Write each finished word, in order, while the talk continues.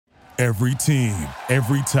Every team,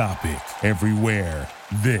 every topic, everywhere.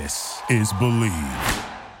 This is Believe.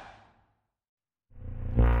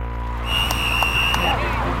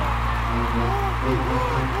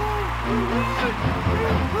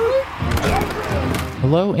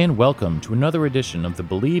 Hello and welcome to another edition of the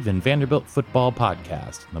Believe in Vanderbilt Football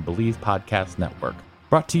Podcast on the Believe Podcast Network,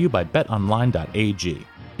 brought to you by betonline.ag.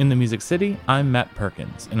 In the Music City, I'm Matt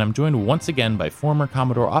Perkins, and I'm joined once again by former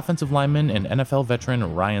Commodore offensive lineman and NFL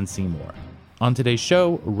veteran Ryan Seymour. On today's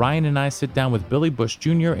show, Ryan and I sit down with Billy Bush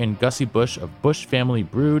Jr. and Gussie Bush of Bush Family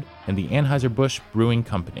Brewed and the Anheuser-Busch Brewing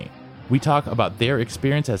Company. We talk about their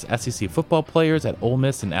experience as SEC football players at Ole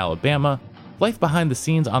Miss and Alabama, life behind the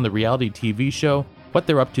scenes on the reality TV show, what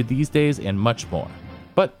they're up to these days, and much more.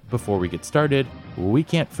 But before we get started, we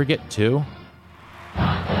can't forget to...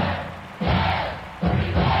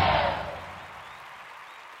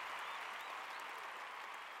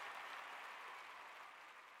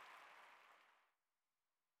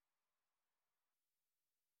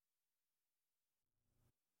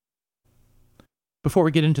 Before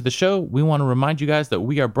we get into the show, we want to remind you guys that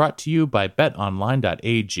we are brought to you by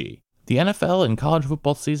betonline.ag. The NFL and college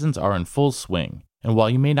football seasons are in full swing, and while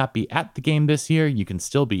you may not be at the game this year, you can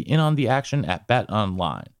still be in on the action at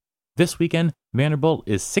BetOnline. This weekend, Vanderbilt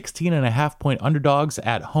is 16.5-point underdogs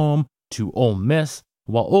at home to Ole Miss.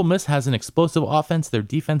 While Ole Miss has an explosive offense, their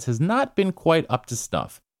defense has not been quite up to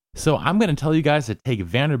snuff. So I'm going to tell you guys to take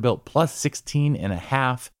Vanderbilt plus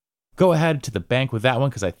 16.5. Go ahead to the bank with that one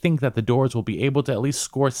because I think that the Doors will be able to at least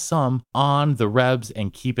score some on the Rebs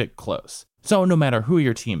and keep it close. So no matter who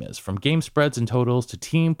your team is, from game spreads and totals to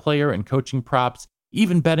team, player, and coaching props,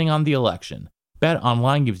 even betting on the election,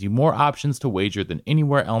 BetOnline gives you more options to wager than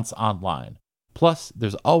anywhere else online. Plus,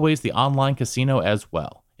 there's always the online casino as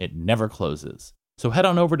well. It never closes. So head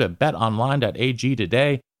on over to betonline.ag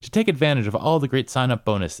today to take advantage of all the great sign-up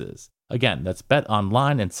bonuses. Again, that's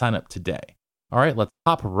BetOnline and sign up today. All right, let's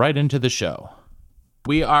hop right into the show.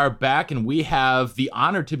 We are back, and we have the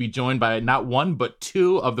honor to be joined by not one, but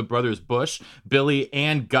two of the brothers Bush, Billy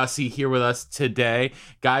and Gussie, here with us today.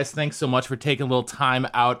 Guys, thanks so much for taking a little time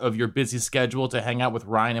out of your busy schedule to hang out with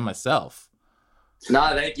Ryan and myself.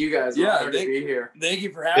 Nah, thank you guys. Honored to be here. Thank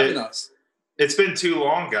you for having us. It's been too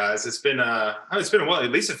long, guys. It's been at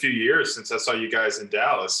least a few years since I saw you guys in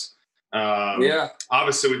Dallas.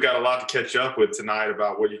 Obviously, we've got a lot to catch up with tonight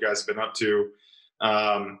about what you guys have been up to.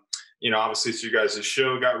 Obviously, so you guys'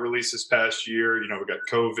 show got released this past year. We got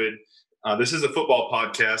COVID. This is a football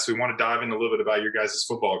podcast. We want to dive in a little bit about your guys'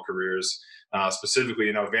 football careers.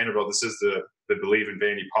 Specifically, Vanderbilt, this is the Believe in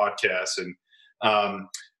Vandy podcast. And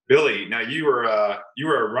Billy, now you were a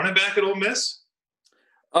running back at Ole Miss?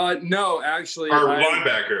 No, actually. Or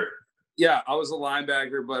linebacker? Yeah, I was a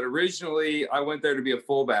linebacker, but originally I went there to be a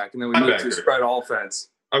fullback, and then we moved to spread offense.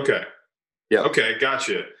 Okay. Yeah. Okay,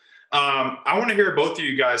 gotcha. I want to hear both of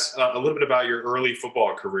you guys a little bit about your early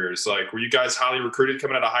football careers. Like, were you guys highly recruited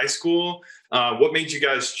coming out of high school? What made you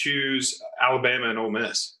guys choose Alabama and Ole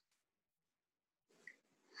Miss?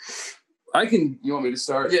 You want me to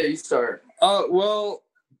start? Yeah, you start. Well,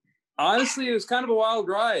 honestly, it was kind of a wild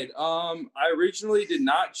ride. I originally did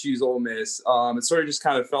not choose Ole Miss. It sort of just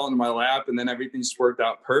kind of fell into my lap, and then everything just worked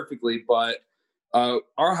out perfectly. But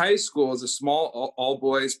our high school is a small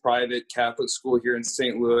all-boys private Catholic school here in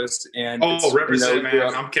St. Louis. And represent,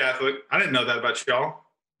 man. I'm Catholic. I didn't know that about y'all.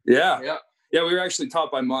 Yeah. We were actually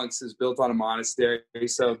taught by monks. It's built on a monastery.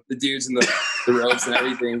 So the dudes in the robes and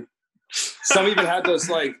everything. Some even had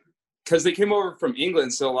those, because they came over from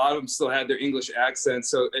England, so a lot of them still had their English accent.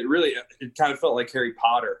 So it kind of felt like Harry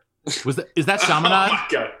Potter. Is that Chaminade? Oh, my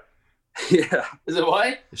God. Yeah. Is it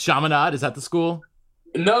what? Chaminade, is that the school?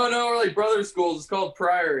 No, we're like brother schools. It's called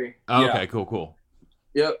Priory. Oh, okay, cool.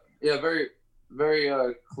 Yep. Yeah, very, very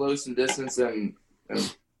close in distance and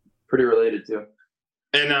pretty related to.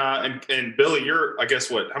 And Billy, you're, I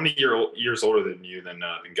guess, what? How many years older than you than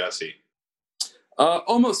Gussie?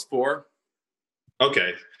 Almost 4.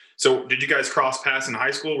 Okay. So did you guys cross paths in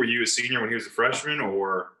high school? Were you a senior when he was a freshman,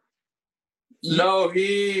 or? No,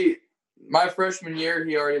 my freshman year,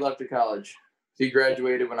 he already left to college. He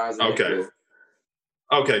graduated when I was in high school.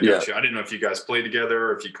 Okay, gotcha. Yeah. I didn't know if you guys played together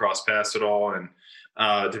or if you crossed paths at all. And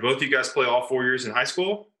did both of you guys play all 4 years in high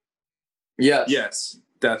school? Yes,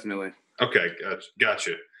 definitely. Okay,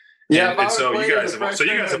 gotcha. Yeah, and so you guys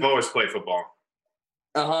have always played football.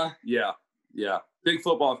 Yeah. Big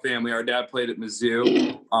football family. Our dad played at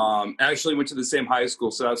Mizzou. Actually went to the same high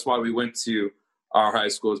school, so that's why we went to our high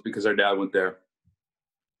school, is because our dad went there.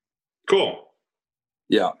 Cool.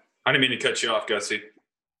 Yeah. I didn't mean to cut you off, Gussie.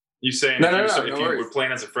 You saying if you were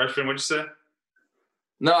playing as a freshman, what'd you say?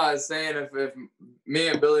 No, I was saying if me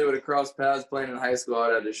and Billy would have crossed paths playing in high school,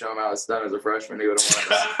 I'd have to show him how it's done as a freshman. He would have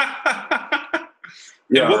won.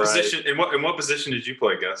 Yeah, what position? In what position did you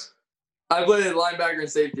play, Gus? I played linebacker and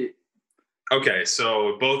safety. Okay,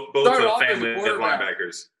 so both Started a off as a family of quarterback.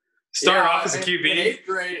 linebackers. Started off as a QB. In eighth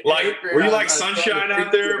grade, Were you I like was sunshine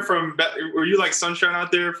out there from? Were you like sunshine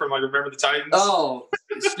out there from like Remember the Titans? Oh,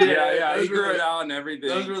 shit. Yeah. He grew it out and everything.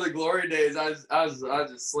 Those were the glory days. I was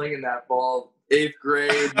just slinging that ball. 8th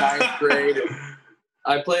grade, 9th grade.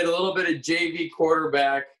 I played a little bit of JV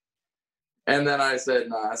quarterback, and then I said,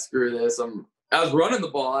 "Nah, screw this." I was running the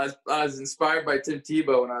ball. I was inspired by Tim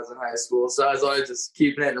Tebow when I was in high school, so I was always just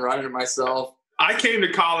keeping it and running it myself. I came to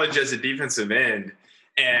college as a defensive end,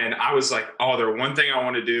 and I was like, "Oh, the one thing I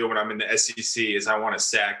want to do when I'm in the SEC is I want to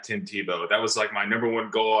sack Tim Tebow." That was like my number one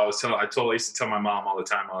goal. I used to tell my mom all the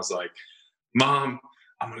time. I was like, "Mom,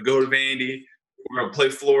 I'm gonna go to Vandy. We're gonna play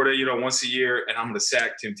Florida, once a year, and I'm gonna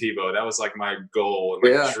sack Tim Tebow." That was like my goal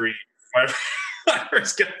and my dream when I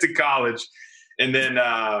first got to college. And then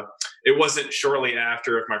it wasn't shortly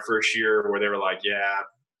after of my first year where they were like, "Yeah,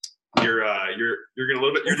 you're a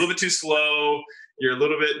little bit too slow. You're a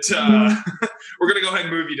little bit. We're gonna go ahead and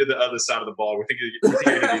move you to the other side of the ball. We think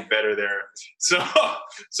you're gonna be better there." So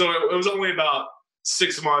it was only about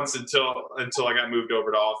 6 months until I got moved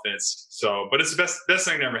over to offense. So, but it's the best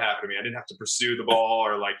thing that ever happened to me. I didn't have to pursue the ball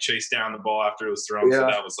or like chase down the ball after it was thrown. Yeah. So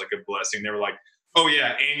that was like a blessing. They were like, "Oh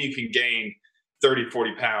yeah, and you can gain 30,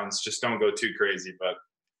 40 pounds. Just don't go too crazy." But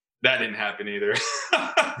that didn't happen either.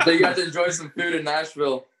 So you got to enjoy some food in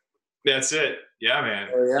Nashville. That's it. Yeah, man.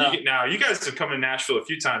 Oh, yeah. Now, you guys have come to Nashville a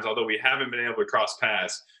few times, although we haven't been able to cross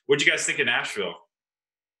paths. What'd you guys think of Nashville?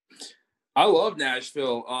 I love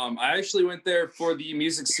Nashville. I actually went there for the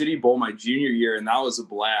Music City Bowl my junior year, and that was a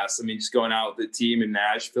blast. I mean, just going out with the team in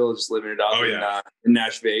Nashville, just living it up in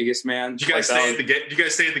Nash Vegas, man. Did you guys stay at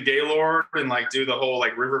the Gaylord and like do the whole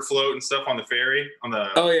like river float and stuff on the ferry on the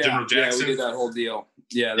General Jackson? Yeah, we did that whole deal.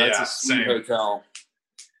 Yeah, that's a sweet hotel.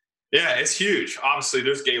 Yeah, it's huge. Obviously,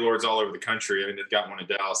 there's Gaylords all over the country. I mean, they've got one in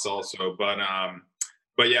Dallas also,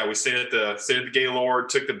 but yeah, we stayed at the Gaylord,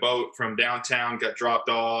 took the boat from downtown, got dropped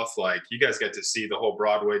off. Like, you guys got to see the whole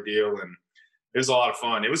Broadway deal, and it was a lot of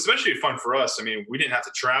fun. It was especially fun for us. I mean, we didn't have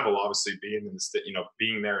to travel, obviously, being in the state,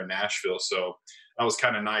 being there in Nashville. So that was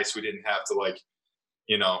kind of nice. We didn't have to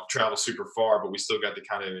travel super far, but we still got to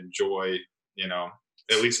kind of enjoy,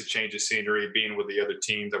 at least a change of scenery, being with the other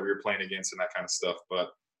teams that we were playing against and that kind of stuff.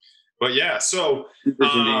 But yeah, so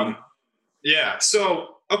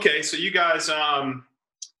okay, so you guys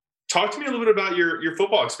talk to me a little bit about your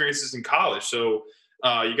football experiences in college. So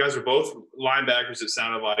you guys were both linebackers, it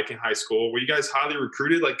sounded like, in high school. Were you guys highly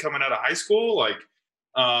recruited, like coming out of high school,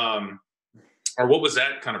 or what was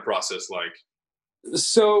that kind of process like?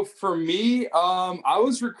 So for me, I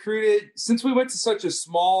was recruited since we went to such a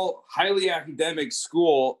small, highly academic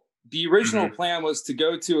school. The original plan was to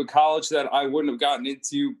go to a college that I wouldn't have gotten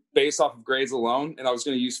into based off of grades alone, and I was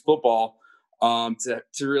going to use football to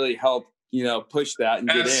really help, push that and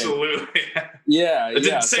get in. Absolutely. Yeah. It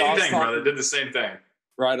did the same thing, brother. It did the same thing.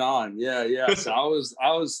 Right on. Yeah. So I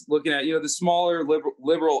was looking at, the smaller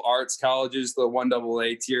liberal arts colleges, the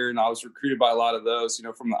 1AA tier, and I was recruited by a lot of those,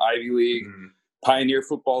 from the Ivy League, Pioneer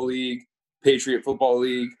Football League, Patriot Football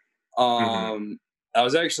League. I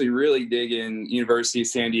was actually really digging University of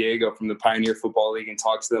San Diego from the Pioneer Football League and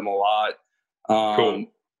talked to them a lot. Cool.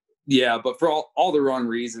 Yeah, but for all the wrong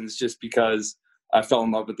reasons, just because I fell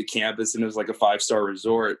in love with the campus and it was like a 5-star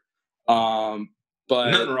resort. But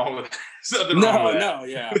nothing wrong with that. No,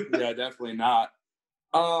 yeah, definitely not.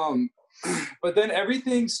 But then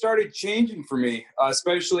everything started changing for me,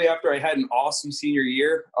 especially after I had an awesome senior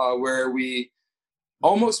year where we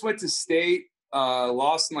almost went to state.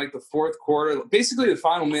 Lost in like the fourth quarter, basically the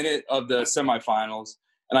final minute of the semifinals.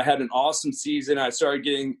 And I had an awesome season. I started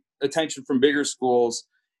getting attention from bigger schools.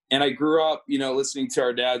 And I grew up, listening to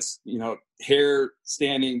our dad's, hair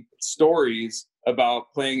standing stories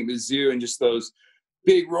about playing at Mizzou and just those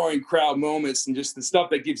big roaring crowd moments and just the stuff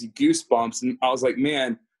that gives you goosebumps. And I was like,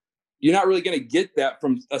 man, you're not really going to get that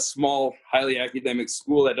from a small, highly academic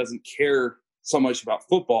school that doesn't care so much about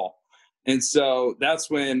football. And so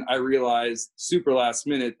that's when I realized super last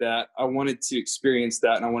minute that I wanted to experience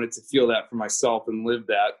that and I wanted to feel that for myself and live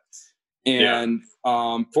that. And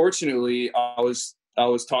fortunately, I was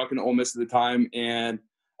talking to Ole Miss at the time, and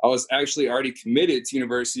I was actually already committed to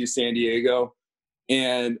University of San Diego.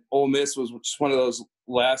 And Ole Miss was just one of those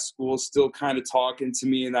last schools still kind of talking to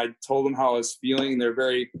me, and I told them how I was feeling. They're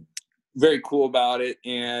very, very cool about it,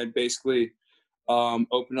 and basically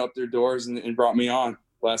opened up their doors and brought me on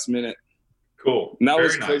last minute. Cool. And that Very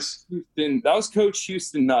was nice. Coach Houston. That was Coach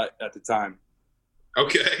Houston Nutt at the time.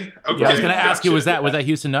 Okay. Yeah, I was going to ask you, was Gotcha. that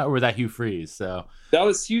Houston Nutt or was that Hugh Freeze? So That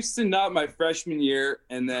was Houston Nutt my freshman year,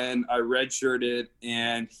 and then I redshirted,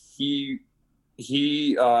 and he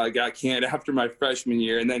got canned after my freshman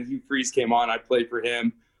year, and then Hugh Freeze came on. I played for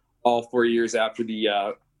him all 4 years after the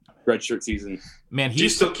redshirt season. man, Do you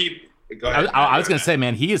he's still keep? Go ahead. I was going to say,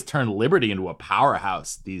 man, he has turned Liberty into a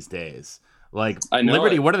powerhouse these days. Like I know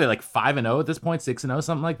Liberty, it. what are they, like 5-0 at this point, 6-0,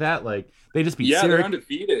 something like that? Like they just beat Yeah, they're Syracuse.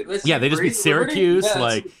 undefeated. Yeah, they just beat Syracuse. Yeah,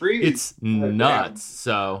 like that's crazy. it's nuts.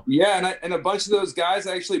 So Yeah, and a bunch of those guys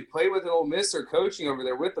I actually play with at Ole Miss are coaching over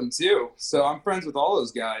there with them too. So I'm friends with all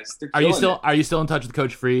those guys. They're are you killing still in touch with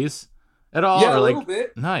Coach Freeze at it. all? Yeah, or a like little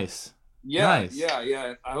bit. nice. Yeah, Nice.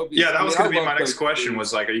 yeah. I hope. Yeah, that was going to be my next Coach question. Freeze.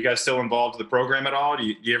 Was like, are you guys still involved in the program at all? Do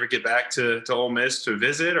you ever get back to Ole Miss to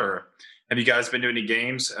visit, or have you guys been to any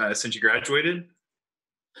games since you graduated?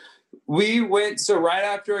 We went, so right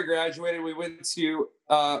after I graduated, we went to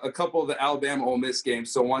a couple of the Alabama Ole Miss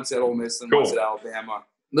games. So once at Ole Miss and Cool. once at Alabama.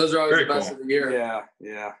 Those are always Very the best cool. of the year.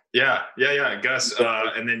 Yeah. Yeah, Gus.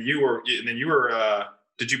 And then you were.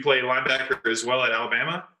 Did you play linebacker as well at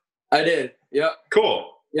Alabama? I did. Yep.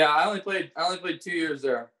 Cool. Yeah, I only played 2 years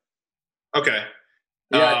there. Okay.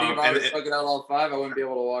 Yeah, I think if I and- was stuck it out all 5, I wouldn't be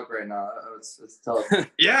able to walk right now. It's tough.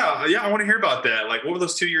 Yeah. I want to hear about that. Like, what were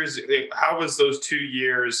those 2 years? How was those 2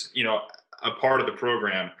 years? A part of the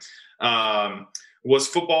program. Was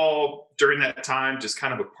football during that time just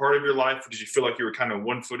kind of a part of your life? Or did you feel like you were kind of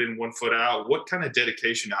 1 foot in, 1 foot out? What kind of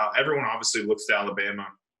dedication? Everyone obviously looks to Alabama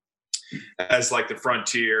as like the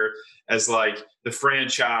frontier, as like the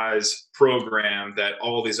franchise program that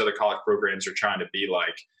all these other college programs are trying to be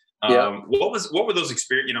like. Yeah. What were those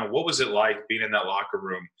experience? What was it like being in that locker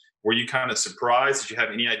room? Were you kind of surprised? Did you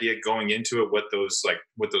have any idea going into it what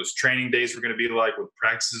those training days were going to be like, what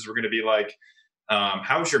practices were going to be like?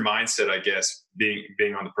 How was your mindset, I guess, being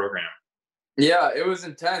on the program? Yeah, it was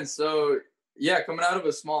intense. So yeah, coming out of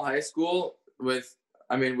a small high school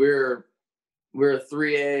we're a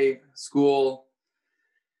 3A school,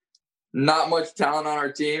 not much talent on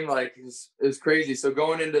our team. Like it was crazy. So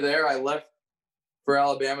going into there, I left for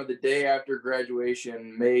Alabama the day after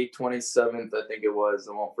graduation, May 27th, I think it was.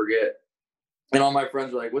 I won't forget. And all my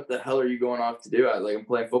friends were like, "What the hell are you going off to do?" I was like, "I'm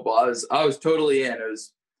playing football." I was totally in.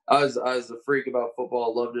 I was a freak about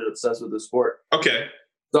football. Loved it. Obsessed with the sport. Okay.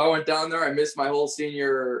 So I went down there. I missed my whole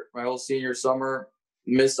senior summer.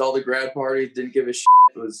 Missed all the grad parties. Didn't give a shit.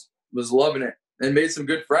 Was loving it and made some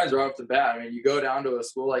good friends right off the bat. I mean, you go down to a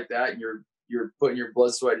school like that and you're putting your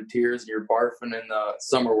blood, sweat, and tears, and you're barfing in the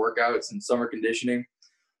summer workouts and summer conditioning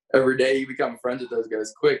every day. You become friends with those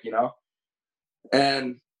guys quick,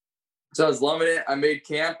 And so I was loving it. I made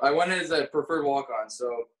camp. I went as a preferred walk-on. So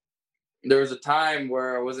there was a time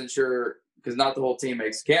where I wasn't sure because not the whole team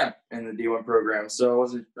makes camp in the D1 program. So I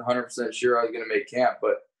wasn't 100% sure I was going to make camp,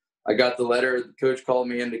 but I got the letter. The coach called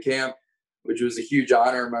me into camp, which was a huge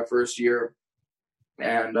honor in my first year.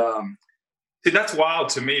 And See, that's wild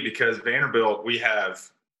to me because Vanderbilt, we have,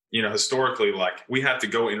 historically, like we have to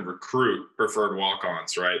go and recruit preferred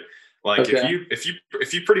walk-ons, right? Like Okay. if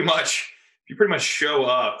you pretty much show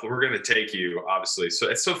up, we're going to take you, obviously. So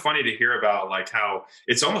it's so funny to hear about like how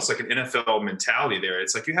it's almost like an NFL mentality there.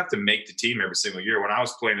 It's like you have to make the team every single year. When I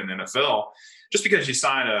was playing in the NFL, just because you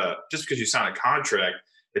sign a contract,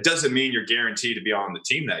 it doesn't mean you're guaranteed to be on the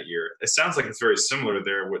team that year. It sounds like it's very similar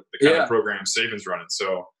there with the kind of program Saban's running.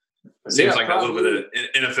 So it seems like a little bit of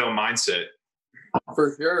NFL mindset.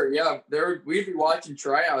 For sure, yeah. We'd be watching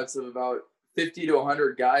tryouts of about 50 to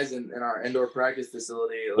 100 guys in our indoor practice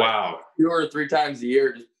facility. Like Wow. 2 or 3 times a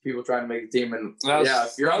year, just people trying to make a team. And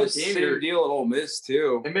if you're on the team, same deal at Ole Miss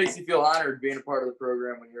too. it makes you feel honored being a part of the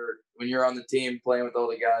program when you're on the team playing with all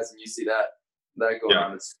the guys and you see that going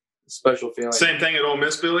on. It's a special feeling. Same thing at Ole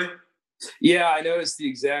Miss, Billy? Yeah, I noticed the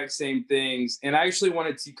exact same things. And I actually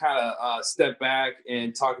wanted to kind of step back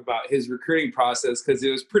and talk about his recruiting process because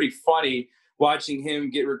it was pretty funny watching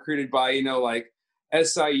him get recruited by, like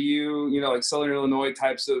SIU, like Southern Illinois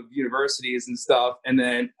types of universities and stuff. And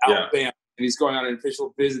then Alabama, and he's going on an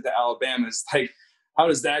official visit to Alabama. It's like, how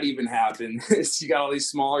does that even happen? You got all these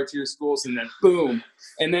smaller tier schools and then boom.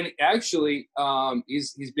 And then actually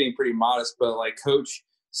he's being pretty modest, but like Coach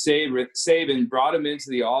Saban brought him into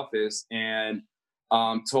the office and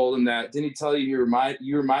told him that, didn't he tell you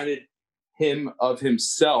reminded him of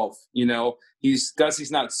himself? He's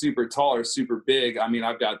not super tall or super big. I mean,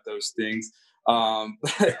 I've got those things. But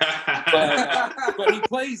he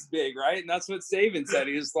plays big, right? And that's what Saban said.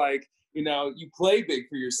 He was like, you play big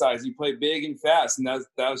for your size. You play big and fast. And that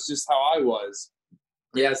was just how I was.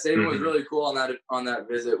 Yeah, Saban was really cool on that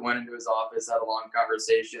visit. Went into his office, had a long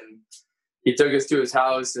conversation. He took us to his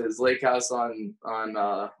house, his lake house on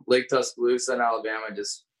Lake Tuscaloosa in Alabama. He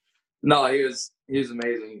was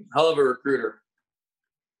amazing. Hell of a recruiter.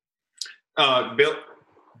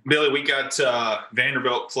 Billy, we got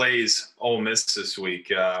Vanderbilt plays Ole Miss this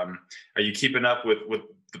week. Are you keeping up with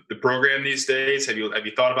the program these days? Have you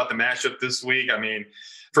thought about the matchup this week? I mean,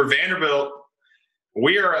 for Vanderbilt,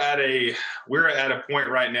 we're at a point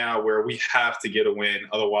right now where we have to get a win.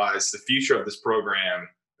 Otherwise, the future of this program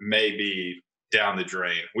may be down the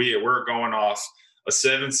drain. We're going off a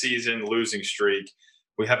 7-season losing streak.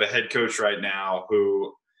 We have a head coach right now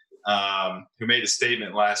who made a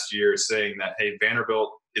statement last year saying that, hey,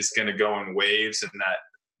 Vanderbilt is going to go in waves and that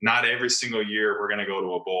not every single year we're going to go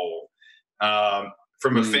to a bowl.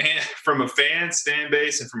 From a fan stand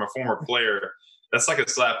base and from a former player, that's like a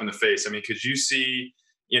slap in the face. I mean, could you see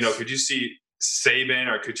Saban,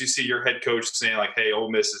 or could you see your head coach saying like, hey,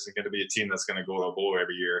 Ole Miss isn't going to be a team that's going to go to a bowl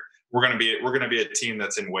every year. We're going to be a team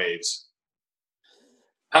that's in waves.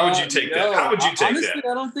 How would you take that? How would you take honestly, that?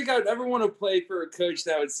 I don't think I would ever want to play for a coach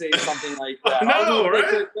that would say something like that. No,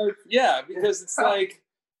 right? Yeah, because it's like,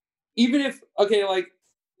 even if, like,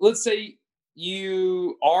 let's say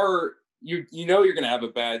you know you're going to have a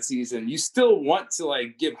bad season, you still want to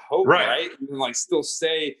like give hope, right? And like still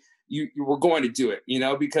say you were going to do it,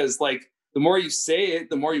 because like the more you say it,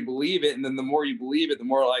 the more you believe it, and then the more you believe it, the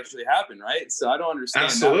more it'll actually happen, right? So I don't understand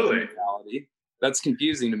that mentality. That's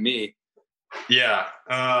confusing to me. Yeah,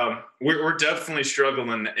 we're definitely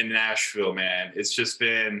struggling in Nashville, man. It's just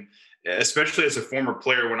been, especially as a former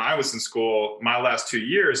player, when I was in school, my last 2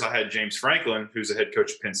 years, I had James Franklin, who's the head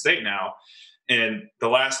coach of Penn State now. And the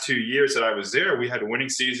last 2 years that I was there, we had a winning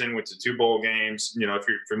season, went to 2 bowl games. If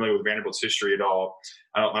you're familiar with Vanderbilt's history at all,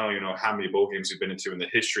 I don't even know how many bowl games we've been into in the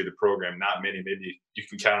history of the program. Not many. Maybe you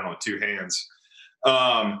can count it on 2 hands.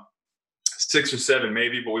 6 or 7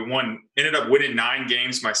 maybe, but we ended up winning 9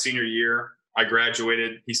 games my senior year. I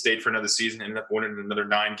graduated. He stayed for another season, ended up winning another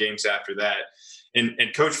 9 games after that. And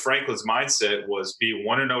Coach Franklin's mindset was be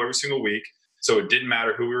 1-0 every single week. So it didn't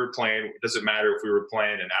matter who we were playing. It doesn't matter if we were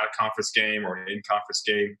playing an out-of-conference game or an in-conference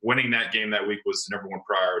game. Winning that game that week was the number one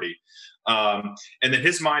priority. And then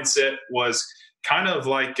his mindset was kind of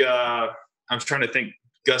like I was trying to think.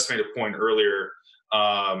 Gus made a point earlier.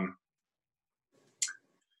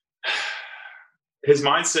 His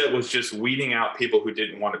mindset was just weeding out people who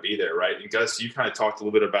didn't want to be there, right? And Gus, you kind of talked a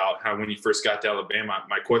little bit about how when you first got to Alabama,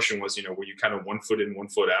 my question was, were you kind of 1 foot in, 1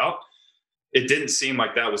 foot out? It didn't seem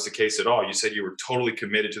like that was the case at all. You said you were totally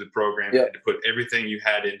committed to the program. You had to put everything you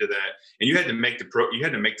had into that, and you had to make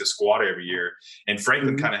the squad every year. And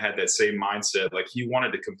Franklin kind of had that same mindset. Like he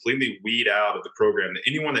wanted to completely weed out of the program that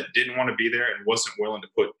anyone that didn't want to be there and wasn't willing to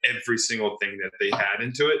put every single thing that they had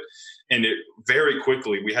into it. And very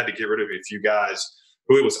quickly, we had to get rid of a few guys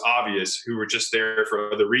who it was obvious who were just there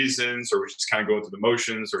for other reasons, or were just kind of going through the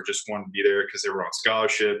motions, or just wanted to be there because they were on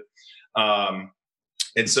scholarship.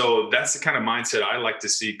 And so that's the kind of mindset I like to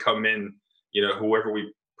see come in, whoever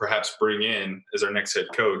we perhaps bring in as our next head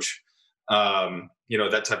coach,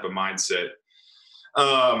 that type of mindset.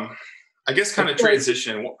 I guess kind of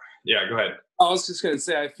transition. Yeah, go ahead. I was just going to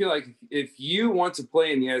say, I feel like if you want to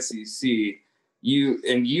play in the SEC,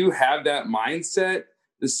 you have that mindset,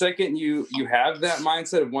 the second you have that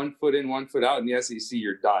mindset of 1 foot in, 1 foot out in the SEC,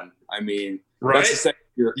 you're done. I mean, right? That's the second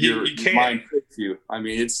your can't. mind fits you. I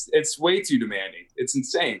mean, it's way too demanding. It's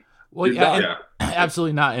insane. Well,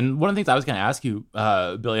 absolutely not. And one of the things I was going to ask you,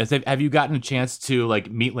 Billy, is have you gotten a chance to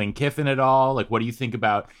like meet Lane Kiffin at all? Like, what do you think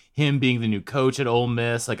about him being the new coach at Ole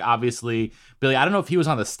Miss? Like, obviously, Billy, I don't know if he was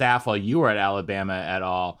on the staff while you were at Alabama at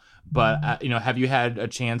all, but have you had a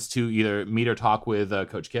chance to either meet or talk with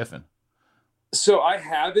Coach Kiffin? So I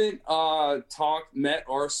haven't met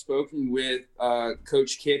or spoken with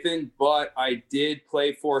Coach Kiffin, but I did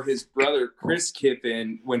play for his brother Chris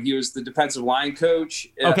Kiffin when he was the defensive line coach.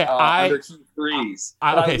 Okay, under Keith Breeze.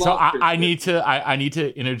 I need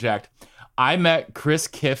to interject. I met Chris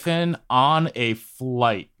Kiffin on a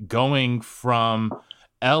flight going from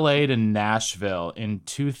LA to Nashville in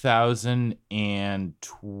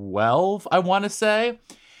 2012, I want to say.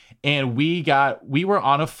 And we were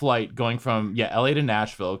on a flight going from LA to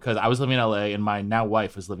Nashville because I was living in LA and my now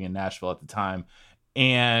wife was living in Nashville at the time.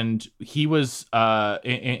 And he was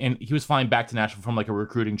and he was flying back to Nashville from like a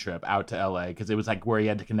recruiting trip out to LA because it was like where he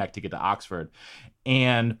had to connect to get to Oxford.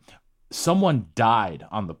 And someone died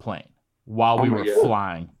on the plane while we were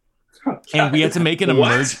flying. And we had to make an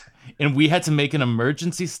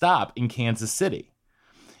emergency stop in Kansas City.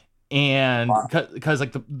 And because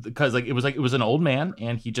it was an old man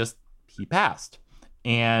and he passed.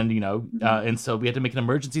 And, and so we had to make an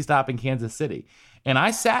emergency stop in Kansas City. And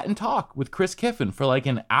I sat and talked with Chris Kiffin for like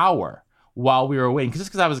an hour while we were waiting,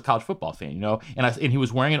 because I was a college football fan, and he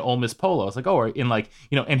was wearing an Ole Miss polo. I was like,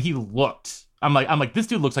 and he looked. I'm like, this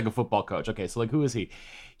dude looks like a football coach. Okay, so like, who is he?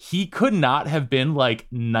 He could not have been like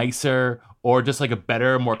nicer or just like a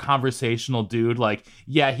better, more conversational dude. Like,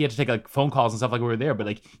 yeah, he had to take like phone calls and stuff like we were there, but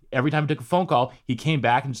like every time he took a phone call, he came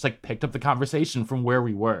back and just like picked up the conversation from where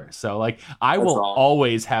we were. So like, I will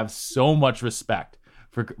always have so much respect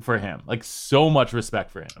for him, like so much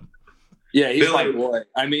respect for him. Yeah, he's my boy.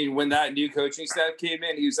 I mean, when that new coaching staff came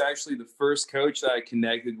in, he was actually the first coach that I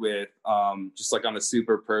connected with, just like on a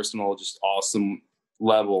super personal, just awesome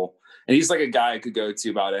level. And he's like a guy I could go to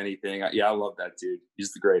about anything. I love that dude.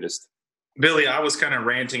 He's the greatest. Billy, I was kind of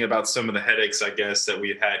ranting about some of the headaches, I guess, that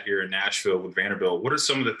we've had here in Nashville with Vanderbilt. What are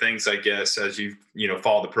some of the things, I guess, as you've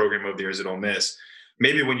followed the program over the years at Ole Miss,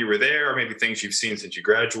 maybe when you were there, or maybe things you've seen since you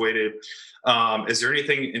graduated? Is there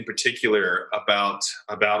anything in particular about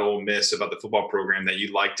Ole Miss, about the football program, that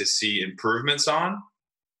you'd like to see improvements on?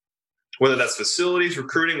 Whether that's facilities,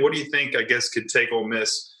 recruiting, what do you think, I guess, could take Ole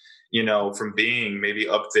Miss, from being maybe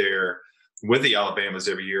up there with the Alabamas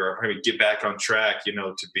every year, or maybe get back on track,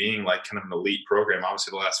 to being like kind of an elite program? Obviously,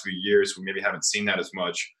 the last few years, we maybe haven't seen that as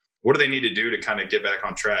much. What do they need to do to kind of get back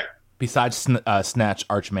on track? Besides snatch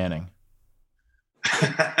Arch Manning.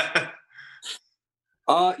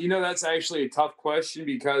 That's actually a tough question,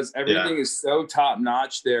 because everything is so top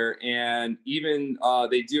notch there. And even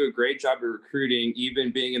they do a great job of recruiting,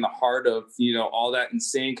 even being in the heart of, all that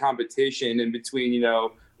insane competition in between,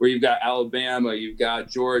 where you've got Alabama, you've got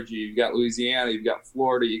Georgia, you've got Louisiana, you've got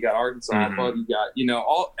Florida, you got Arkansas, but you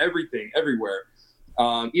got, everything everywhere.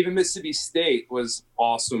 Even Mississippi State was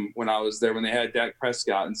awesome when I was there, when they had Dak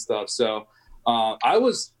Prescott and stuff. So I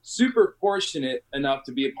was super fortunate enough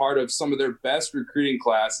to be a part of some of their best recruiting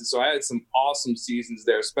classes. So I had some awesome seasons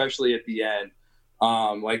there, especially at the end.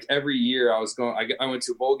 Like every year I went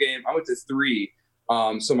to a bowl game. I went to 3.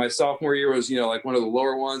 So my sophomore year was, like one of the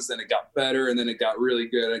lower ones. Then it got better, and then it got really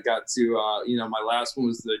good. I got to, my last one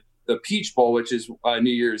was the Peach Bowl, which is New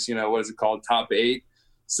Year's, what is it called? Top 8.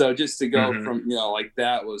 So just to go from, like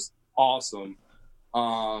that was awesome.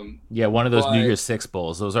 One of those New Year's Six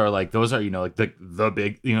bowls. Those are like the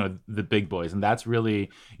big, the big boys. And that's really,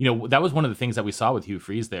 that was one of the things that we saw with Hugh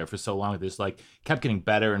Freeze there for so long. This like kept getting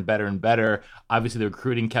better and better and better. Obviously the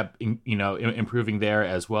recruiting kept, improving there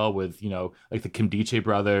as well with, like the Kimdiche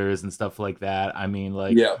brothers and stuff like that. I mean,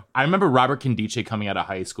 I remember Robert Kimdiche coming out of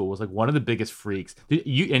high school was like one of the biggest freaks.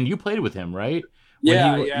 You played with him, right?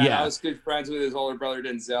 Yeah. I was good friends with his older brother,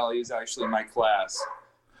 Denzel. He was actually in my class.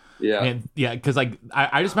 Yeah, because like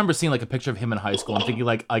I just remember seeing like a picture of him in high school and thinking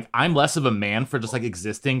like I'm less of a man for just like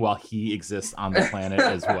existing while he exists on the planet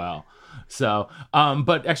as well. So,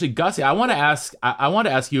 but actually, Gussie, I want to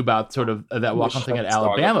ask you about sort of that walk-on thing at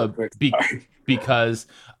Alabama because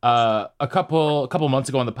a couple months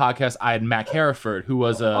ago on the podcast, I had Mac Hereford, who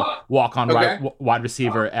was a walk-on wide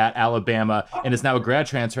receiver at Alabama and is now a grad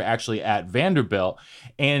transfer actually at Vanderbilt.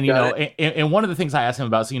 And and one of the things I asked him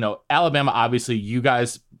about is Alabama, obviously you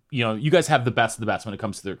guys have the best of the best when it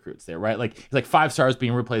comes to the recruits there, right? Like it's like 5 stars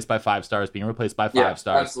being replaced by 5 stars, being replaced by 5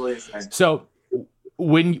 stars. Absolutely. So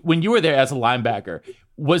when you were there as a linebacker,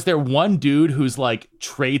 was there one dude who's like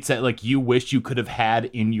traits that like you wish you could have had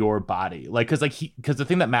in your body? Like, cause the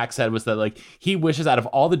thing that Max said was that like he wishes out of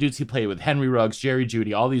all the dudes he played with, Henry Ruggs, Jerry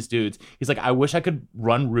Jeudy, all these dudes, he's like, I wish I could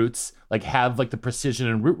run routes, like have like the precision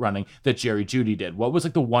and route running that Jerry Jeudy did. What was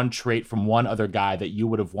like the one trait from one other guy that you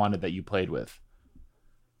would have wanted that you played with?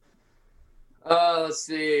 Let's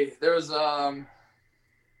see. There was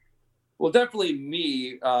well, definitely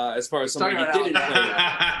me, as far as somebody didn't play with.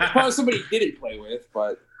 As far as somebody didn't play with,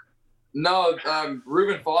 but no,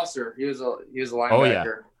 Reuben Foster. He was a linebacker. Oh yeah,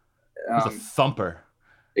 he's a thumper.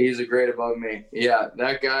 He's a grade above me. Yeah,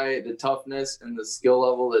 that guy, the toughness and the skill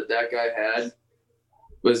level that guy had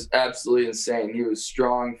was absolutely insane. He was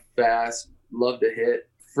strong, fast, loved to hit,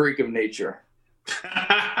 freak of nature. If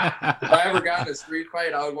I ever got in a street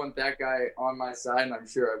fight, I would want that guy on my side, and I'm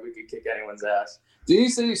sure we could kick anyone's ass. Didn't you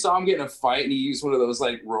say you saw him get in a fight and he used one of those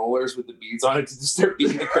like rollers with the beads on it to just start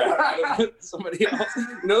beating the crap out of somebody else?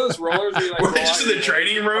 Those rollers where you like were they just in the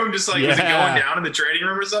training room? Just like was it going down in the training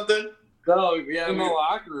room or something? No, yeah. In the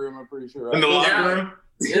locker room, I'm pretty sure. Right? In the locker room?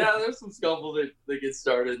 Yeah, there's some scuffle that gets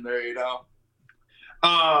started in there,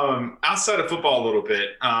 Outside of football a little bit,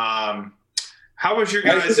 how was your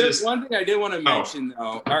guys'? There's one thing I did want to mention,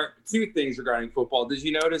 though, are 2 things regarding football. Did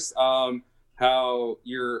you notice how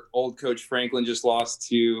your old coach Franklin just lost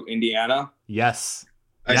to Indiana? Yes.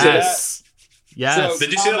 Yes. Yes.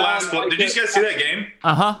 Did you see the last? Did you guys see that game?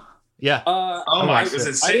 Yeah. Oh my! It was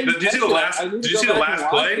insane. Did you see the last? Did you see the last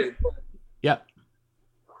play? Yep.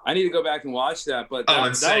 I need to go back and watch that. But that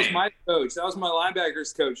was my coach. That was my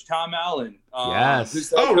linebackers coach, Tom Allen.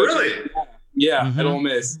 Yes. Oh, really? Yeah, at Ole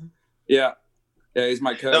Miss. Yeah. Yeah, he's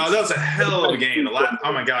my coach. Oh, that was a hell of a game.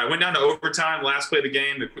 Oh my God! It went down to overtime. Last play of the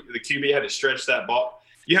game, the QB had to stretch that ball.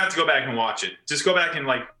 You have to go back and watch it. Just go back and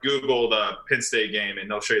Google the Penn State game, and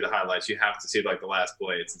they'll show you the highlights. You have to see the last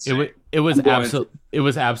play. It's insane. It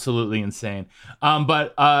was absolutely insane.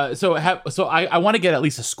 So I want to get at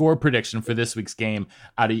least a score prediction for this week's game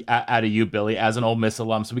out of you, Billy, as an Ole Miss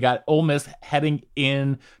alum. So we got Ole Miss heading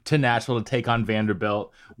in to Nashville to take on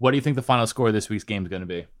Vanderbilt. What do you think the final score of this week's game is going to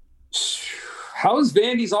be? How is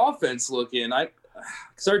Vandy's offense looking?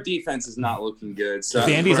 Because our defense is not looking good. So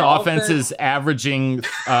Vandy's offense is averaging.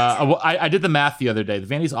 I did the math the other day. The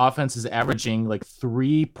Vandy's offense is averaging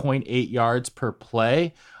 3.8 yards per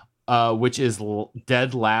play, which is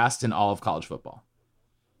dead last in all of college football.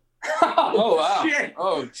 Oh wow! Shit.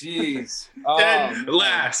 Oh jeez! Dead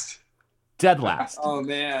last. Oh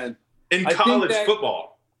man! In college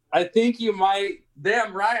football, I think you might.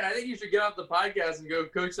 Damn, Ryan, I think you should get off the podcast and go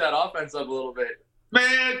coach that offense up a little bit.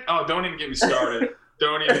 Man, don't even get me started.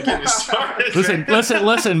 Don't even get me started. Listen.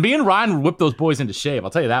 Me and Ryan would whip those boys into shape.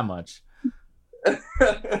 I'll tell you that much.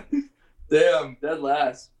 Damn, dead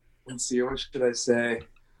last. Let's see. What should I say?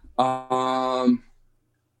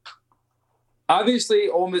 Obviously,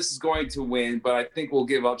 Ole Miss is going to win, but I think we'll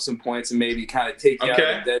give up some points and maybe kind of take you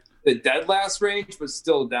out of the dead last range, but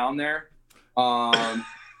still down there.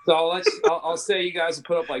 So I'll say you guys will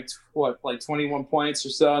put up 21 points or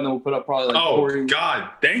so, and then we'll put up probably 40. God,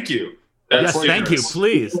 thank you. Yes, thank you.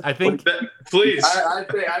 Please, I think. Please. I'd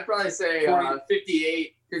probably say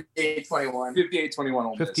 58, 21.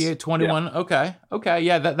 58-21. 58-21. Okay.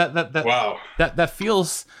 Yeah. That. Wow. That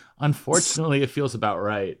feels. Unfortunately, it feels about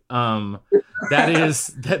right. That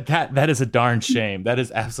is a darn shame. That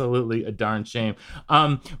is absolutely a darn shame.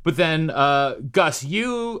 But then, Gus,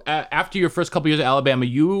 you after your first couple years at Alabama,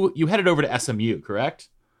 you headed over to SMU, correct?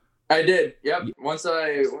 I did. Yep. Once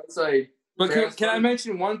I. But can I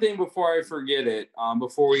mention one thing before I forget it?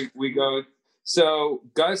 Before we go, so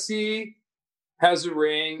Gussie has a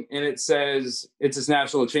ring, and it says it's his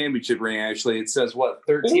national championship ring. Actually, it says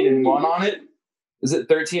 13-1 on it. Is it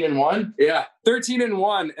 13-1? Yeah,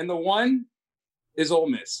 13-1, and the one is Ole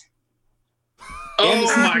Miss.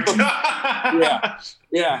 Oh my God!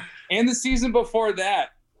 Yeah. And the season before that,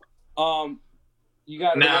 you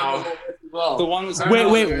got now. The one was wait.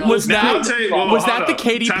 Was that the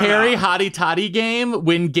Katy Perry Hottie Toddy game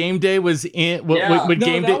when game day was in?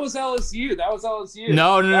 That was LSU.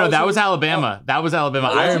 No. That was Alabama. That was Alabama.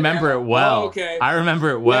 I remember it well. Oh, okay. I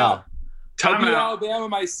remember it well. Yeah. I beat Alabama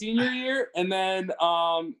my senior year, and then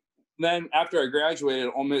after I graduated,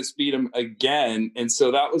 Ole Miss beat them again, and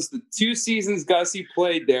so that was the 2 seasons Gussie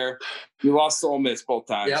played there. We lost to Ole Miss both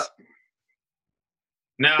times. Yep.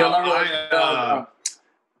 Now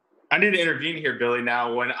I need to intervene here, Billy.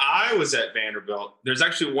 Now, when I was at Vanderbilt, there's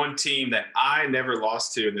actually one team that I never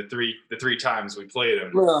lost to in the three times we played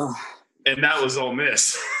them, and that was Ole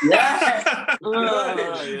Miss. Yeah.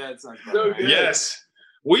 It's not so good. Yes.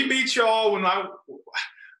 We beat y'all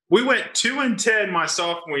we went 2-10 my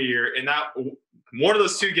sophomore year, and that one of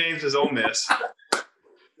those 2 games is Ole Miss.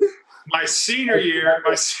 My senior year,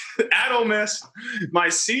 at Ole Miss, my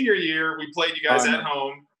senior year, we played you guys at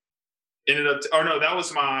home. That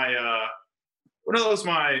was my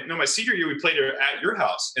my senior year. We played at your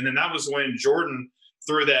house, and then that was when Jordan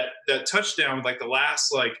threw that touchdown with the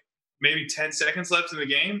last maybe 10 seconds left in the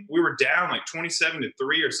game. We were down 27-3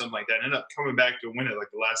 or something like that. Ended up coming back to win it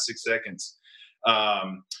the last 6 seconds.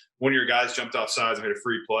 One of your guys jumped off sides and made a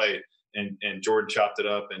free play, and Jordan chopped it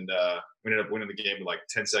up, and we ended up winning the game with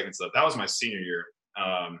 10 seconds left. That was my senior year.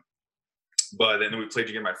 But then we played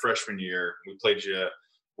you again my freshman year.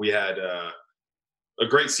 We had a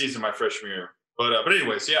great season my freshman year. But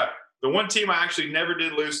anyways, yeah. The one team I actually never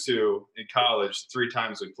did lose to in college, 3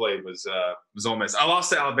 times we played, was Ole Miss. I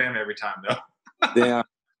lost to Alabama every time, though. Yeah.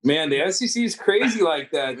 Man, the SEC is crazy like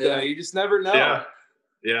that. You just never know.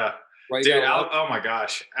 Yeah. Dude, oh, my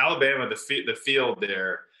gosh. Alabama, the field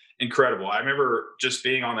there, incredible. I remember just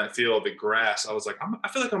being on that field, the grass. I was I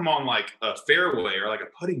feel like I'm on a fairway or a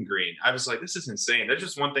putting green. I was this is insane. That's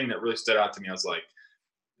just one thing that really stood out to me. I was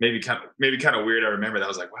maybe kind of weird. I remember that. I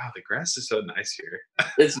was wow, the grass is so nice here.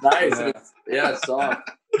 It's nice. It's soft.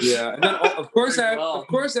 Yeah, and then of course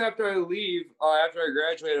after I leave, after I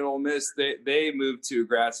graduated Ole Miss, they moved to a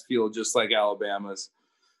grass field just like Alabama's.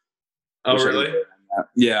 Oh, really?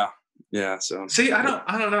 Yeah. So see, I don't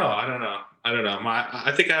know. I don't know.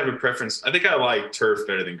 I think I have a preference. I think I like turf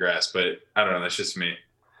better than grass, but I don't know. That's just me.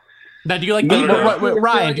 Now, do you like Ryan?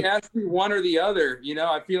 Ryan? Ask me one or the other.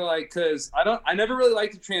 I feel like because I never really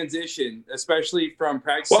like the transition, especially from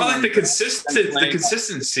practicing. Well, I like the consistency. I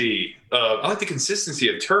like the consistency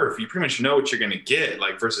of turf. You pretty much know what you're going to get.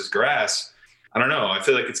 Like versus grass, I don't know. I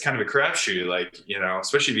feel like it's kind of a crapshoot. Like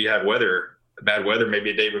especially if you have bad weather, maybe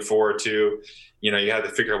a day before or two. You have to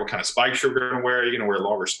figure out what kind of spikes you're going to wear. Are you going to wear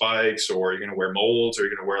longer spikes, or are you going to wear molds, or are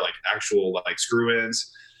you going to wear like actual like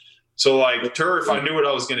screw-ins? So like turf, I knew what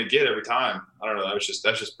I was going to get every time. I don't know. That's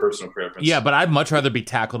just personal preference. Yeah, but I'd much rather be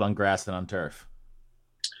tackled on grass than on turf.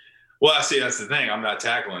 Well, I see. That's the thing. I'm not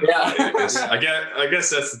tackling. Yeah. I guess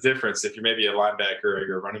that's the difference. If you're maybe a linebacker or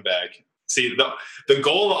you're a running back. See, the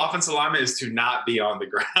goal of offensive lineman is to not be on the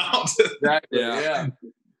ground. Exactly. Yeah.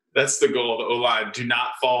 That's the goal of the O-line. Do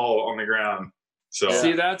not fall on the ground. So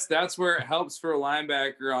see, that's where it helps for a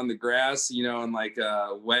linebacker on the grass, in like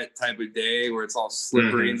a wet type of day where it's all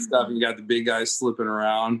slippery and stuff, and you got the big guys slipping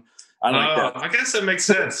around. I like that. I guess that makes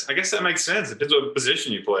sense. It depends what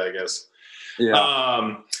position you play, I guess.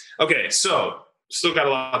 Yeah. Okay, so still got a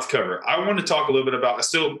lot to cover. I want to talk a little bit about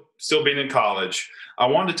still being in college. I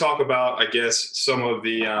wanted to talk about, I guess, some of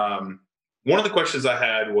the one of the questions I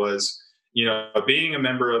had was, being a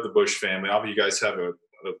member of the Bush family. Obviously, you guys have a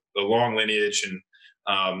long lineage, and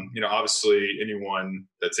obviously anyone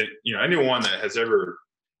that has ever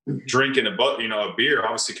drinking a beer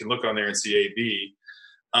obviously can look on there and see AB.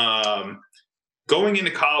 Going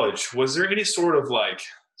into college, was there any sort of like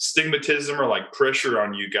stigmatism or like pressure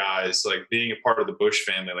on you guys, like being a part of the Bush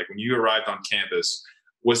family? Like when you arrived on campus,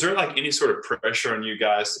 was there like any sort of pressure on you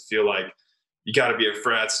guys to feel like you got to be a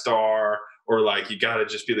frat star, or like you got to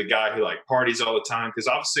just be the guy who like parties all the time? Because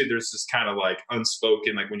obviously there's this kind of like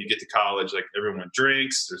unspoken, like when you get to college, like everyone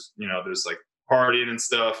drinks, there's like partying and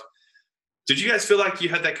stuff. Did you guys feel like you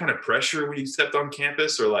had that kind of pressure when you stepped on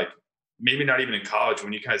campus, or like maybe not even in college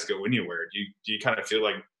when you guys go anywhere? Do you kind of feel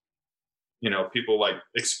like, people like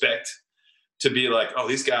expect to be like, oh,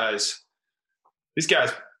 these guys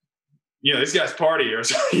party or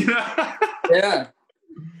something, Yeah.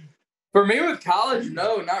 For me with college,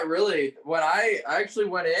 no, not really. When I actually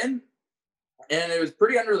went in, and it was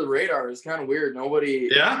pretty under the radar. It was kind of weird. Nobody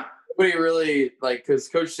really, like, because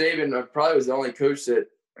Coach Saban probably was the only coach that,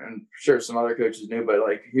 and I'm sure some other coaches knew, but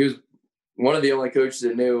like he was one of the only coaches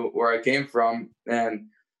that knew where I came from. And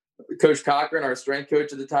Coach Cochran, our strength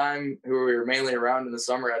coach at the time, who we were mainly around in the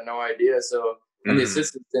summer, had no idea. So, and the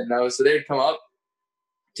assistants didn't know. So they'd come up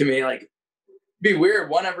to me, like, be weird.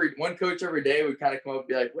 One coach every day would kind of come up and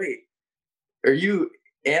be like, wait, are you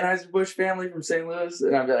Anheuser-Busch family from St. Louis?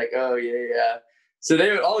 And I'd be like, oh, yeah. So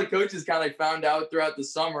all the coaches kind of found out throughout the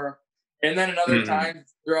summer. And then another time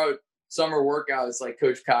throughout summer workouts, like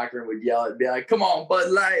Coach Cochran would yell and be like, come on,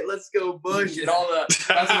 Bud Light, let's go Bush. And that's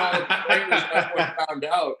when all the players found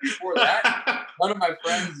out. Before that, none of my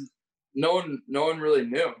friends, no one really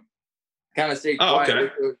knew. Kind of stayed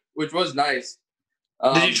quiet, which was nice.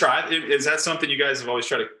 Did you try? Is that something you guys have always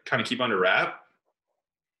tried to kind of keep under wrap?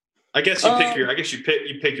 I guess you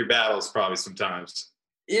pick your battles probably sometimes.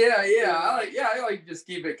 Yeah. I like just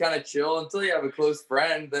keep it kind of chill until you have a close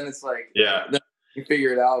friend. Then it's like, then you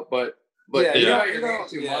figure it out. But you don't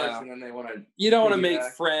too much, and then they want to. You don't want to make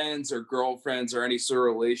friends or girlfriends or any sort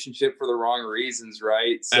of relationship for the wrong reasons,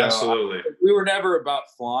 right? So absolutely. We were never about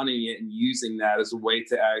flaunting it and using that as a way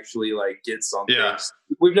to actually like get something. Yeah.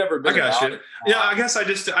 We've never been. I got you. Yeah, I guess I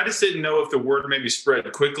just didn't know if the word maybe spread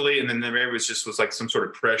quickly, and then maybe it was like some sort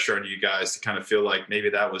of pressure on you guys to kind of feel like maybe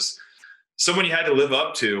that was someone you had to live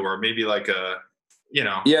up to, or maybe like a.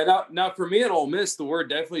 Yeah. Now for me at Ole Miss, the word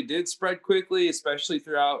definitely did spread quickly, especially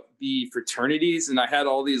throughout the fraternities. And I had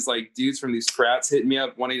all these like dudes from these frats hitting me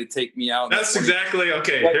up, wanting to take me out. That's exactly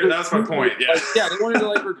okay. That's my point. Yeah. They wanted to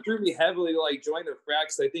like recruit me heavily to like join their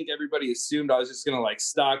frats. I think everybody assumed I was just gonna like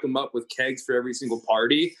stock them up with kegs for every single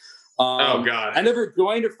party. Oh God! I never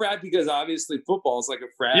joined a frat because obviously football is like a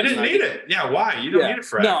frat. You didn't need it. Yeah, why? You don't need a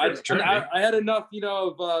frat. No, I had enough,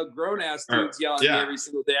 of grown ass dudes yelling at me every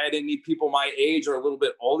single day. I didn't need people my age or a little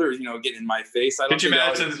bit older, getting in my face. Could you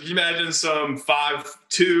imagine some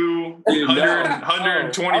 5'2",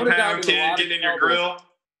 120 pound kid getting in your grill?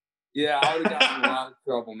 Yeah, I would have gotten in a lot of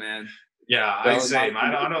trouble, man. Yeah, same. I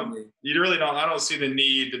don't. You really don't. I don't see the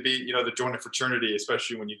need to be, to join a fraternity,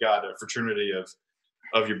 especially when you got a fraternity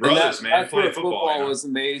of your brothers, man. That's where football was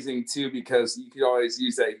amazing too, because you could always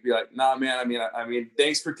use that. You could be like, nah, man. I mean,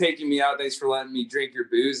 thanks for taking me out. Thanks for letting me drink your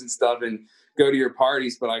booze and stuff and go to your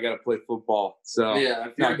parties, but I got to play football. So yeah,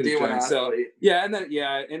 if you're a D1 athlete.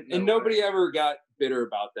 And nobody ever got bitter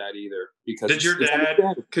about that either. Because did your dad?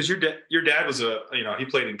 Because your dad was he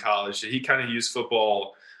played in college. He kind of used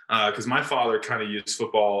football. Because my father kind of used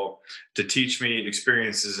football to teach me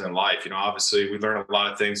experiences in life. Obviously we learn a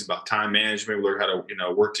lot of things about time management. We learn how to,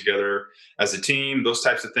 work together as a team, those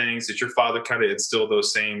types of things. Did your father kind of instill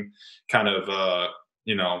those same kind of,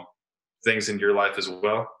 things in your life as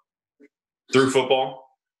well through football?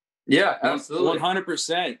 Yeah, absolutely.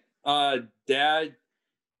 100%. Dad,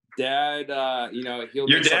 your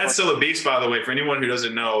dad's still a beast, by the way. For anyone who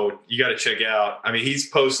doesn't know, you got to check out. I mean, he's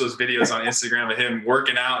posted those videos on Instagram of him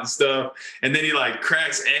working out and stuff. And then he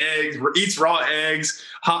cracks eggs, eats raw eggs,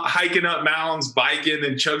 hiking up mountains, biking,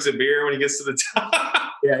 and chugs a beer when he gets to the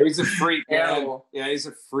top. Yeah, he's a freak. Yeah, he's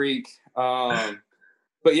a freak.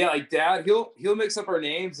 But yeah, Dad, he'll mix up our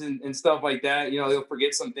names and stuff like that. He'll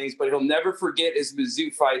forget some things, but he'll never forget his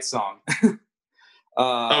Mizzou fight song.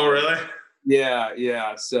 Oh, really?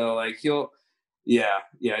 Yeah. So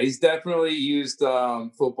he's definitely used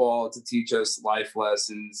football to teach us life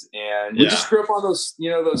lessons, and we just grew up on those,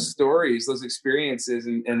 those stories, those experiences,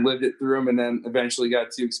 and lived it through them, and then eventually got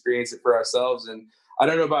to experience it for ourselves. And I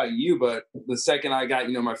don't know about you, but the second I got,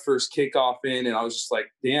 my first kickoff in, and I was just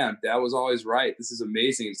like, damn, Dad was always right. This is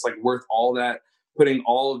amazing. It's worth all that, putting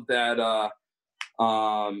all of that,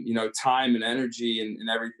 time and energy and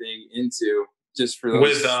everything into. Just for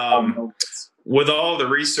those with all the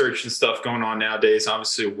research and stuff going on nowadays,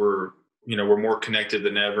 obviously we're more connected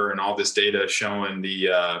than ever, and all this data showing the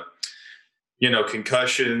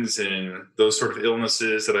concussions and those sort of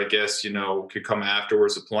illnesses that I guess could come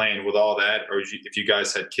afterwards of playing. With all that, or if you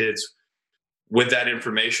guys had kids with that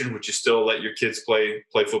information, would you still let your kids play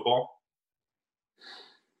football?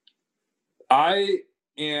 I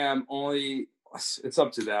am only. It's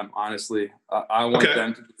up to them, honestly. I want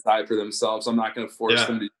them to decide for themselves. I'm not going to force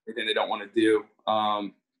them to do anything they don't want to do.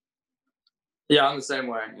 Yeah, I'm the same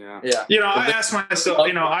way. Yeah. I ask myself,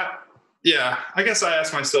 I guess I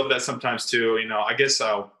ask myself that sometimes too. I guess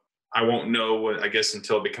I won't know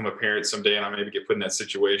until I become a parent someday, and I maybe get put in that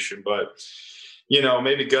situation. But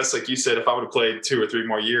maybe Gus, like you said, if I would have played 2 or 3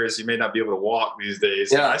 more years, you may not be able to walk these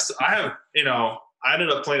days. Yeah. I have, I ended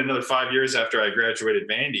up playing another 5 years after I graduated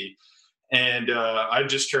Vandy. And I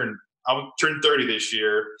I'll turn 30 this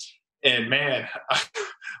year. And man,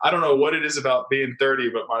 I don't know what it is about being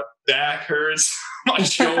 30, but my back hurts, my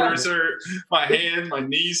shoulders hurt, my hands, my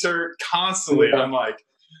knees hurt constantly. Yeah. And I'm like,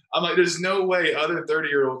 there's no way other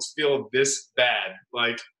 30-year-olds feel this bad.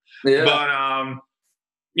 I guess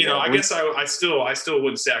I still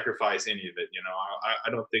wouldn't sacrifice any of it. I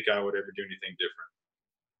don't think I would ever do anything different.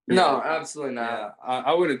 No, absolutely not. Yeah,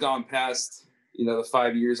 I would have gone past the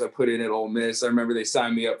 5 years I put in at Ole Miss. I remember they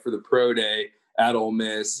signed me up for the pro day at Ole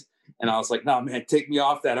Miss, and I was like, no, man, take me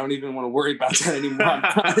off that. I don't even want to worry about that anymore.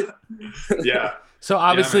 Yeah. So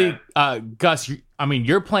obviously, Gus,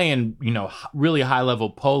 you're playing, really high level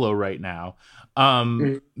polo right now.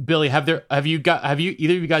 Billy, have either of you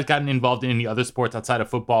guys gotten involved in any other sports outside of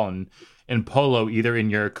football and polo, either in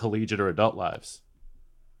your collegiate or adult lives?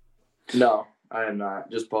 No, I am not.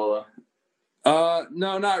 Just polo.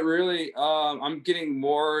 No, not really. I'm getting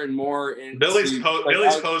more and more into Billy's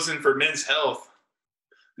posing for Men's Health.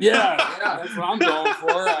 Yeah, that's what I'm going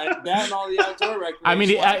for. That and all the outdoor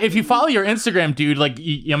recreation. If you follow your Instagram, dude,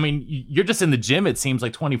 you're just in the gym. It seems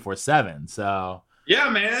like 24/7. So yeah,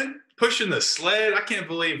 man, pushing the sled. I can't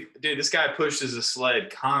believe, dude, this guy pushes a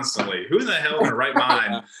sled constantly. Who in the hell in their right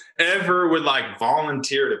mind ever would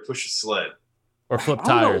volunteer to push a sled? Or flip tires.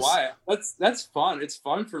 I don't know why. That's fun. It's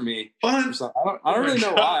fun for me. Fun. I don't really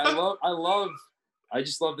know why. I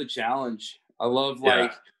just love the challenge. I love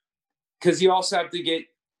because you also have to get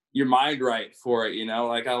your mind right for it. I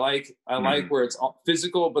like where it's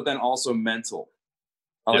physical, but then also mental.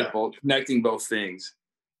 I like connecting both things.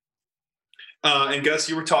 And Gus,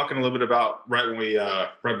 you were talking a little bit about right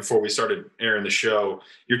before we started airing the show.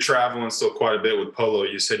 You're traveling still quite a bit with polo.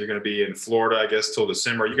 You said you're going to be in Florida, I guess, till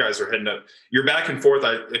December. You guys are heading up. You're back and forth.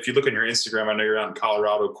 If you look on your Instagram, I know you're out in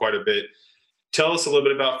Colorado quite a bit. Tell us a little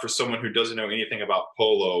bit about, for someone who doesn't know anything about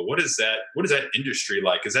polo, what is that industry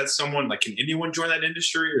like? Is that someone can anyone join that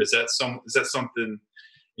industry, or is that something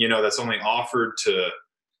that's only offered to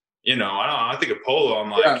I don't know. I think of polo.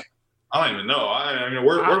 I'm like. Yeah. I don't even know.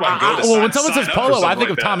 Where do I go to well, when someone says polo, I think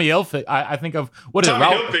of Tommy Hilfiger. I think of, what is it?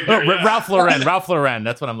 Ralph Lauren. Ralph Lauren.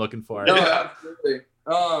 That's what I'm looking for. No, absolutely.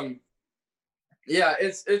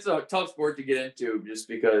 It's a tough sport to get into just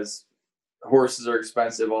because horses are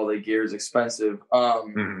expensive. All the gear is expensive. But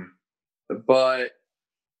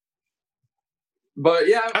But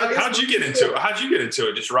yeah, How'd you get into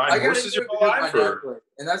it? Just riding horses your whole life, or?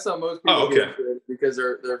 And that's how most people get into it, because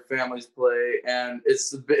their families play, and it's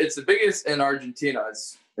the biggest in Argentina.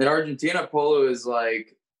 In Argentina, polo is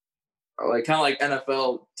like kind of like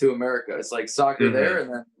NFL to America. It's like soccer there,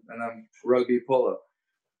 and then rugby polo.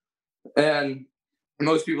 And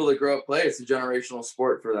most people that grow up play, it's a generational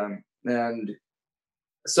sport for them. And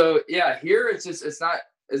so yeah, here it's not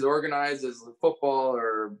as organized as football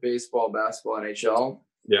or baseball, basketball, NHL.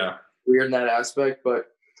 Yeah. Weird in that aspect, but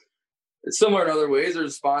it's similar in other ways.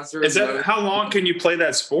 There's sponsors. How long can you play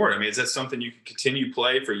that sport? I mean, is that something you can continue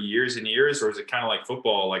play for years and years, or is it kind of like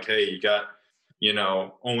football? Like, hey, you got,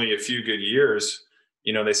 only a few good years.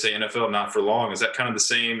 They say NFL not for long. Is that kind of the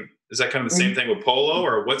same? Is that kind of the same thing with polo,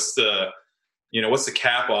 or what's the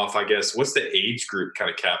cap off? I guess what's the age group kind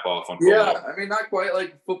of cap off on polo? Yeah, I mean, not quite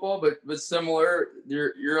like football, but similar.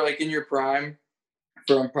 You're like in your prime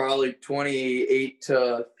from probably 28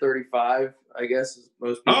 to 35. I guess is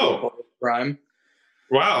most people call it prime.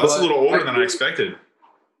 Wow, that's a little older than I expected.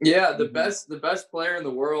 Yeah, the best player in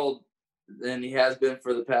the world, and he has been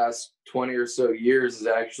for the past 20 or so years, is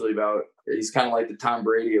actually he's kind of like the Tom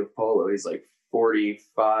Brady of polo. He's like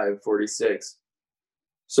 45, 46.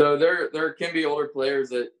 So there can be older players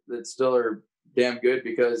that still are damn good,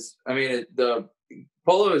 because I mean the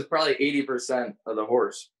polo is probably 80% of the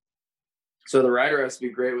horse. So the rider has to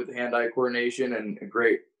be great with the hand-eye coordination and a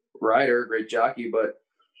great rider, great jockey,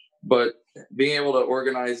 but being able to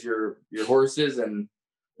organize your horses, and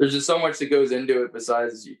there's just so much that goes into it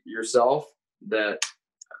besides yourself that.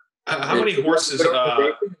 How many horses? You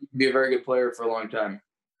can be a very good player for a long time.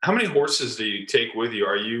 How many horses do you take with you?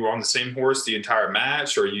 Are you on the same horse the entire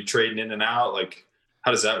match, or are you trading in and out? Like,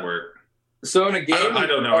 how does that work? So in a game, I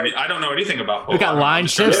don't know anything about polo. We got line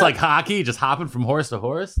shifts like hockey, just hopping from horse to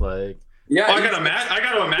horse. Like, yeah, I got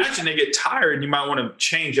to imagine they get tired, and you might want to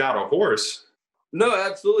change out a horse. No,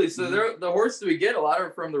 absolutely. So the horses we get, a lot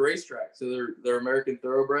are from the racetrack. So they're American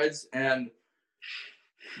thoroughbreds, and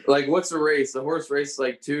like, what's a race? The horse race is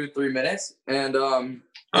like 2-3 minutes, and in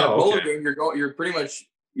a polo game, you're pretty much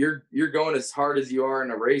you're going as hard as you are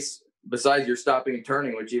in a race. Besides, you're stopping and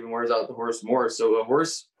turning, which even wears out the horse more. So a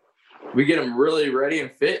horse, we get them really ready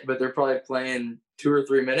and fit, but they're probably playing 2 or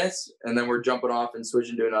 3 minutes, and then we're jumping off and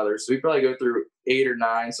switching to another. So we probably go through 8 or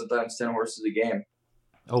 9, sometimes 10 horses a game.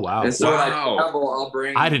 Oh wow! And so when I travel, I'll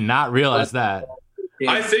bring. I did not realize that.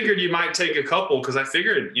 I figured you might take a couple, because I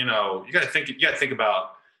figured you got to think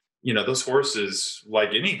about those horses, like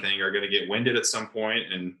anything, are going to get winded at some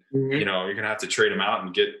point, and you're going to have to trade them out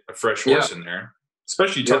and get a fresh horse in there.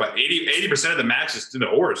 Especially you talk about 80% of the match is to the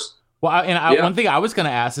horse. Well, one thing I was going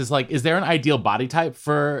to ask is, like, is there an ideal body type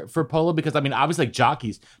for polo? Because I mean, obviously, like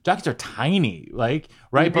jockeys are tiny, like,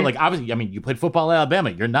 right? But like, obviously, I mean, you played football at Alabama.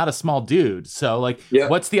 You're not a small dude. So like,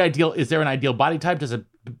 what's the ideal? Is there an ideal body type? Does it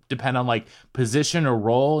depend on like position or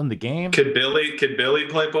role in the game? Could Billy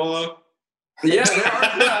play polo? Yeah,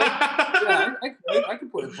 I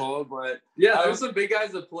could play polo, but there's some big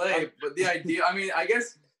guys that play. But the idea, I mean, I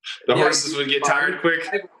guess the horses would get tired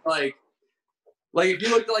quick. Like if you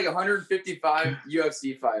looked at like 155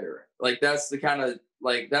 UFC fighter, like that's the kind of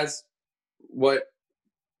that's what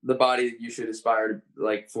the body you should aspire to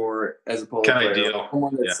like for as a polo player. Ideal.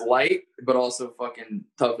 Someone that's light but also fucking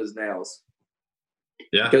tough as nails.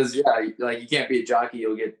 Yeah. Because like you can't be a jockey,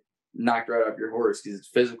 you'll get knocked right off your horse because it's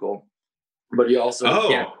physical. But you also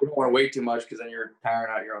you don't want to wait too much, because then you're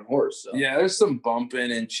tiring out your own horse. So. Yeah, there's some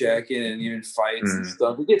bumping and checking and even fights and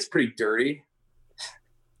stuff. It gets pretty dirty.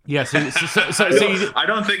 Yeah, so I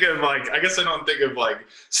don't think of I guess I don't think of like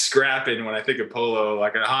scrapping when I think of polo.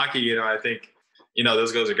 Like in hockey, I think,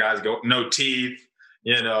 those guys go no teeth,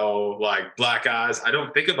 like black eyes. I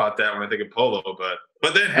don't think about that when I think of polo.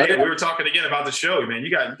 But then, hey, we were talking again about the show, man. You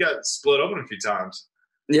got split open a few times.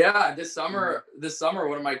 Yeah, this summer,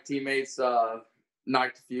 one of my teammates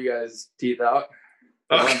knocked a few guys' teeth out.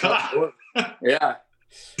 Oh, God. Yeah.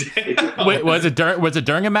 Wait, was it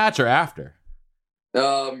during a match or after?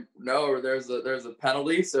 No, there's a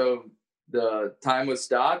penalty, so the time was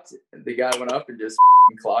stopped. The guy went up and just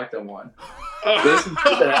clocked him one.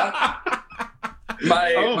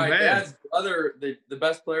 My dad's brother, the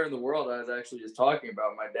best player in the world, I was actually just talking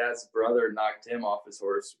about. My dad's brother knocked him off his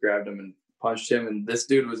horse, grabbed him and punched him, and this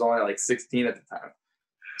dude was only like 16 at the time.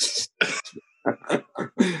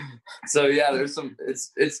 So yeah, there's some.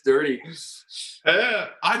 It's dirty.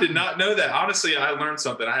 I did not know that. Honestly, I learned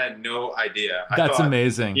something. I had no idea. That's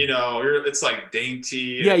amazing. It's like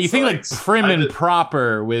dainty. Yeah, you think like prim and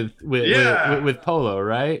proper with polo,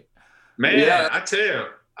 right? Man, I tell you,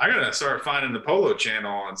 I gotta start finding the polo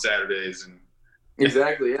channel on Saturdays and.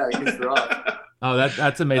 Exactly. Yeah, it gets rough. Oh,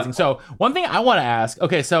 that's amazing. So one thing I want to ask,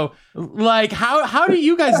 okay, so like how do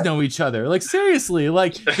you guys know each other? Like seriously,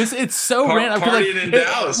 like this it's so random. Partying in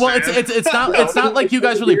Dallas. Well, man. it's not like you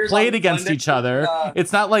guys really Beers played on against Sunday. each other.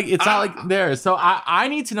 It's not like there. So I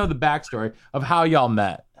need to know the backstory of how y'all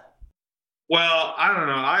met. Well, I don't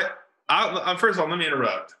know. I first of all, let me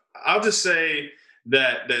interrupt. I'll just say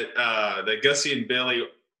that Gussie and Billy,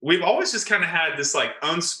 we've always just kind of had this like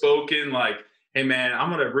unspoken like, hey man, I'm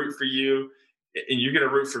gonna root for you, and you're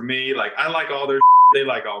gonna root for me. Like I like all their, they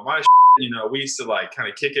like all my. You know, we used to like kind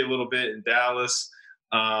of kick it a little bit in Dallas.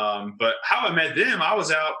 But how I met them, I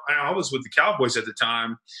was with the Cowboys at the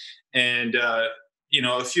time, and you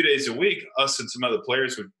know, a few days a week, us and some other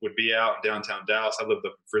players would be out in downtown Dallas. I lived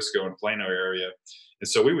up in Frisco and Plano area, and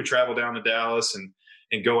so we would travel down to Dallas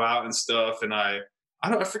and go out and stuff. And I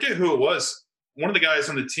forget who it was. One of the guys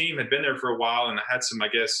on the team had been there for a while, and I had some, I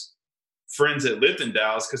guess, friends that lived in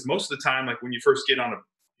Dallas, because most of the time, like when you first get on a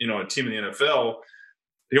team in the NFL,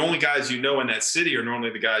 the only guys you know in that city are normally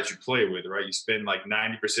the guys you play with, right? You spend like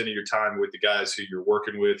 90% of your time with the guys who you're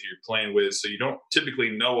working with, who you're playing with. So you don't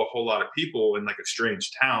typically know a whole lot of people in like a strange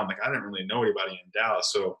town. Like I didn't really know anybody in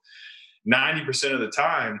Dallas. So 90% of the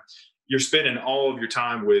time you're spending all of your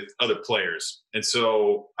time with other players. And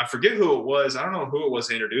so I forget who it was. I don't know who it was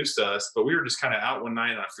that introduced us, but we were just kind of out one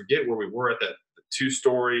night, and I forget where we were, at that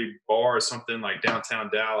 2-story bar or something like downtown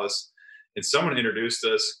Dallas. And someone introduced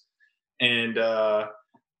us, and I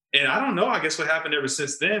don't know, I guess what happened ever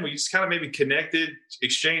since then, we just kind of maybe connected,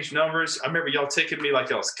 exchanged numbers. I remember y'all taking me like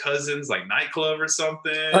y'all's cousins, like nightclub or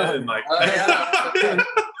something. And like,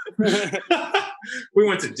 we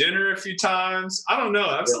went to dinner a few times. I don't know.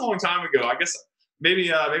 That was a long time ago. I guess maybe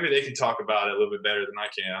they can talk about it a little bit better than I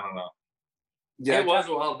can. I don't know. Yeah, it was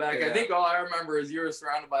a while back. Yeah. I think all I remember is you were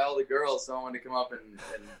surrounded by all the girls, so I wanted to come up and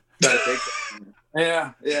try to take them.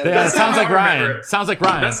 Yeah. It sounds like Ryan. Sounds like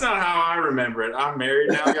Ryan. That's not how I remember it. I'm married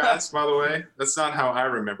now, guys, by the way. That's not how I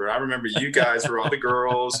remember it. I remember you guys were all the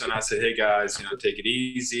girls, and I said, hey, guys, you know, take it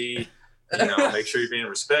easy. You know, make sure you're being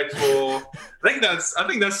respectful. I think that's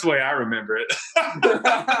the way I remember it.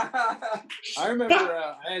 I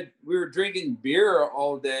remember we were drinking beer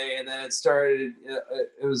all day, and then it started.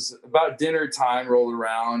 It was about dinner time rolled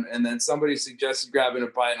around, and then somebody suggested grabbing a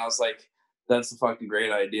bite, and I was like, "That's a fucking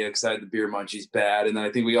great idea," because I had the beer munchies bad, and then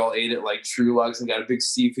I think we all ate it like True Lux and got a big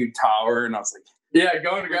seafood tower, and I was like, yeah,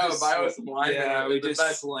 going to grab a bite with some wine. Yeah, we just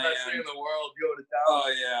best thing in the world. Go to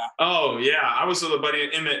town. Oh yeah, I was with a buddy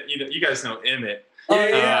Emmett. You know, you guys know Emmett. Oh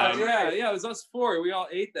yeah. It was us four. We all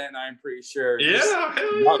ate that night, I'm pretty sure. Yeah,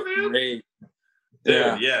 hell yeah, man. Great. Dude,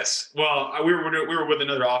 Yeah. yes. Well, we were with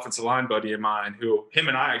another offensive line buddy of mine him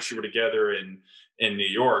and I actually were together in New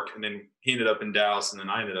York, and then he ended up in Dallas, and then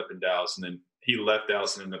I ended up in Dallas, and then he left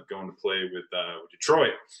Dallas and ended up going to play with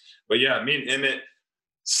Detroit. But yeah, me and Emmett,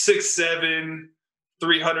 6'7",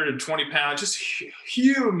 320 pounds, just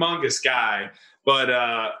humongous guy. But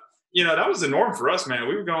you know, that was the norm for us, man.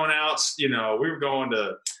 We were going out, you know, we were going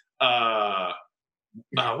to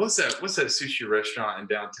what's that sushi restaurant in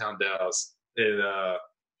downtown Dallas?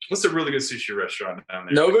 What's a really good sushi restaurant down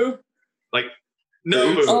there? Nobu? Like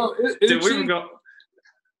Nobu. Oh, Dude, we were going.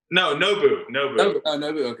 No, Nobu.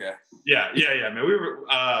 Nobu. Okay. Yeah, man. We were,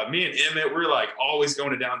 me and Emmett, we were like always going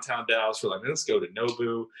to downtown Dallas. We're like, let's go to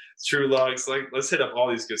Nobu, True Lux. Like, let's hit up all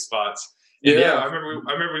these good spots. And yeah, I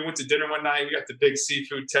remember we went to dinner one night. We got the big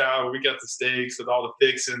seafood tower. We got the steaks with all the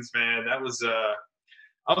fixings, man. That was a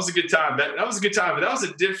good time. That was a good time, but that was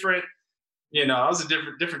a different, you know,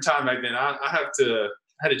 different time back then. I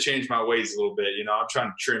had to change my ways a little bit. You know, I'm trying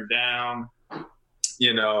to trim down,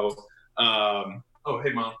 you know. Oh,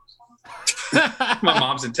 hey, Mom. My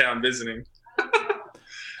mom's in town visiting.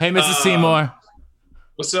 Hey, Mrs. Seymour.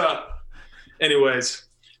 What's up? Anyways,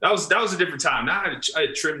 that was a different time. Now I had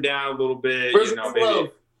to trim down a little bit. Where's you know, the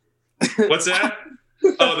meatloaf? maybe. What's that?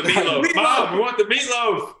 Oh, the meatloaf. Mom, we want the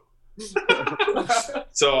meatloaf.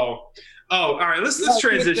 So, all right. Let's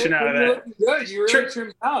transition out of that. You're looking good. You really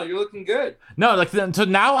trimmed down. You're looking good. No, like so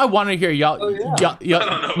now I want to hear y'all. Oh,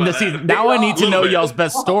 yeah. Now I need to know bit. y'all's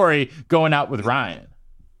best story going out with Ryan.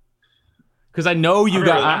 Because I know you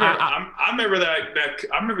got. I remember that.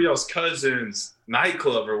 I remember y'all's cousins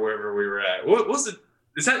nightclub or wherever we were at. What was it?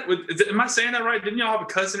 Am I saying that right? Didn't y'all have a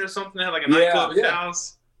cousin or something that had like a nightclub in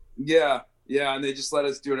Dallas? Yeah, and they just let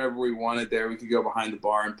us do whatever we wanted there. We could go behind the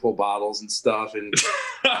bar and pull bottles and stuff, and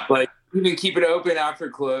like even keep it open after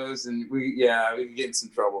it closed. And we could get in some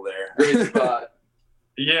trouble there. Great spot.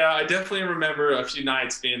 Yeah, I definitely remember a few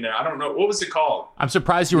nights being there. I don't know, what was it called? I'm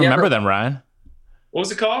surprised you remember them, Ryan. What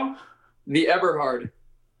was it called? The Eberhard.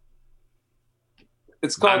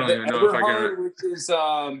 It's called I don't the even know if I can- Eberhard, which is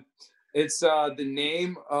It's the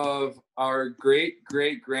name of our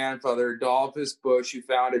great-great-grandfather, Adolphus Busch, who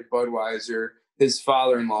founded Budweiser, his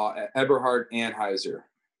father-in-law, Eberhard Anheuser.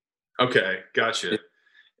 Okay, gotcha.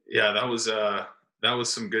 Yeah, that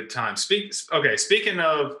was some good time. Speaking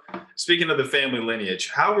of the family lineage,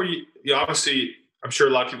 how were you obviously, I'm sure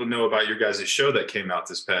a lot of people know about your guys' show that came out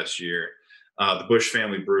this past year, the Busch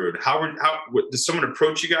Family Brood. Did someone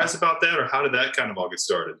approach you guys about that, or how did that kind of all get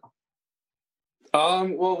started?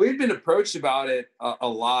 Well, we've been approached about it a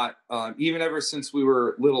lot, even ever since we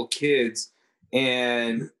were little kids,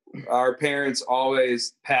 and our parents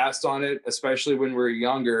always passed on it, especially when we were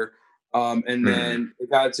younger. And then it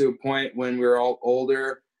got to a point when we were all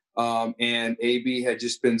older, and AB had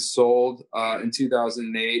just been sold in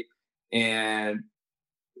 2008, and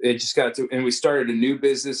it just got to, and we started a new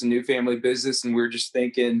business, a new family business, and we were just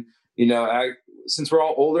thinking, since we're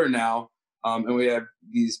all older now, and we have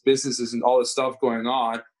these businesses and all this stuff going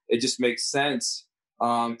on, it just makes sense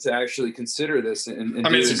to actually consider this. And I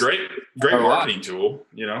mean, it's a great marketing tool,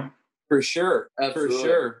 For sure. Absolutely. For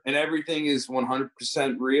sure. And everything is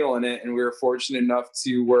 100% real in it. And we were fortunate enough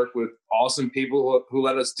to work with awesome people who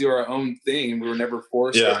let us do our own thing. We were never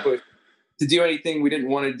forced to do anything we didn't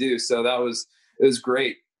want to do. So it was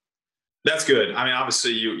great. That's good. I mean,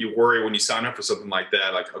 obviously you worry when you sign up for something like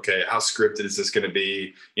that, like, okay, how scripted is this going to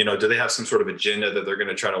be? Do they have some sort of agenda that they're going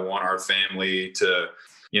to try to want our family to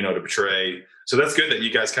portray? So that's good that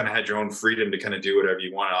you guys kind of had your own freedom to kind of do whatever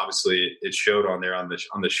you want. Obviously it showed on there on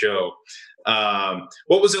the show.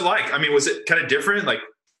 What was it like? I mean, was it kind of different? Like,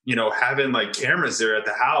 having like cameras there at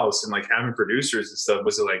the house and like having producers and stuff.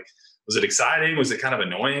 Was it exciting? Was it kind of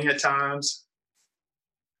annoying at times?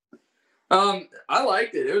 I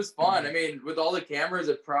liked it. It was fun. I mean, with all the cameras,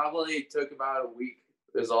 it probably took about a week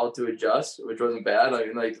is all to adjust, which wasn't bad. I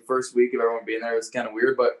mean, like the first week of everyone being there was kind of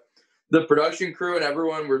weird, but the production crew and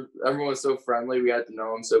everyone was so friendly. We got to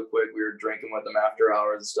know them so quick. We were drinking with them after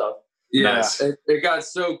hours and stuff. Yeah. Nice. It got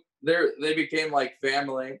so they became like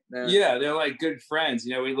family. Yeah, they're like good friends.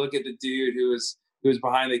 We look at the dude who was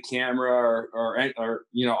behind the camera or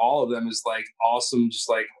all of them is like awesome, just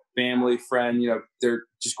like family friend. They're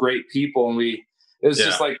just great people, and it was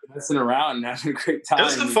just like messing around and having a great time.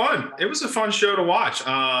 It was a fun show to watch.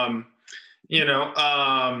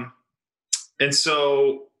 And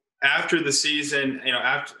so after the season,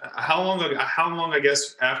 after how long I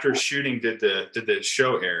guess after shooting did the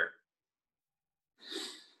show air?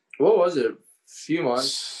 What was it? A few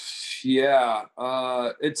months. Yeah.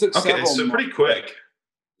 It took several months. Pretty quick.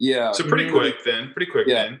 Yeah. So pretty quick then.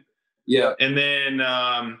 Yeah. And then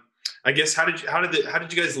I guess how did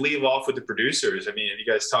you guys leave off with the producers? I mean, have you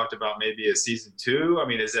guys talked about maybe a season 2? I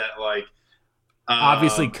mean, is that like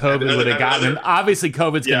obviously COVID would have gotten obviously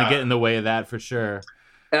COVID's going to get in the way of that for sure.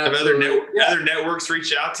 Have other networks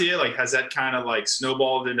reached out to you? Like, has that kind of like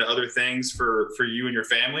snowballed into other things for you and your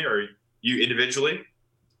family, or you individually?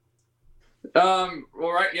 Well,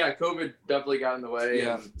 right. Yeah. COVID definitely got in the way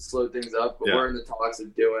and slowed things up, but we're in the talks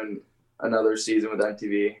of doing another season with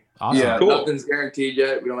MTV. Awesome. Yeah. Cool. Nothing's guaranteed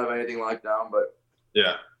yet. We don't have anything locked down, but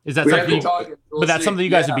is that something? But that's something you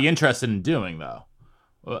guys would be interested in doing, though.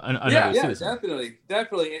 Definitely.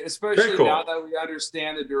 Especially now that we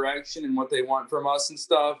understand the direction and what they want from us and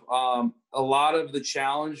stuff. A lot of the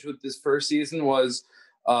challenge with this first season was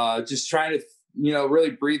just trying to,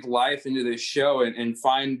 really breathe life into this show and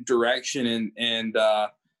find direction and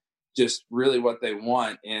just really what they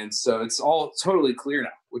want. And so it's all totally clear now,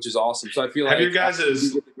 which is awesome. So I feel like you guys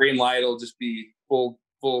the green light will just be full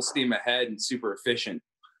steam ahead and super efficient.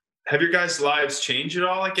 Have your guys' lives changed at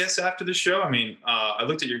all, I guess, after the show? I mean, I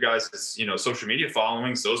looked at your guys' social media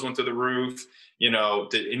followings. Those went through the roof.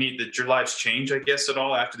 Did your lives change, I guess, at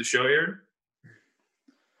all after the show aired?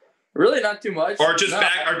 Really not too much. Or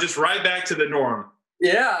just right back to the norm.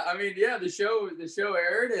 Yeah. I mean, the show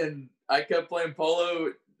aired, and I kept playing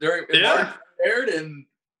polo during March aired, and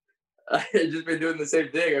I've just been doing the same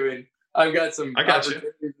thing. I mean, I've got some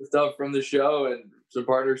opportunities and stuff from the show and some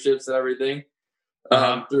partnerships and everything.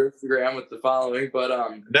 Through Instagram with the following, but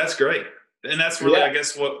that's great, and that's really I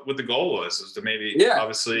guess what the goal was to maybe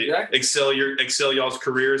obviously excel y'all's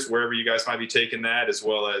careers wherever you guys might be taking that, as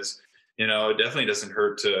well as it definitely doesn't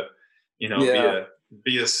hurt to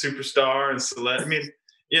be a superstar and select. I mean,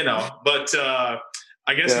 but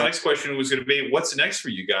I guess the next question was going to be, what's next for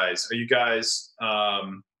you guys? Are you guys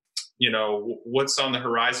what's on the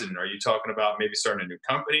horizon? Are you talking about maybe starting a new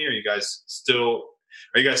company? Are you guys still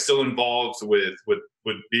involved with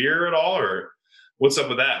beer at all, or what's up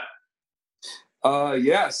with that?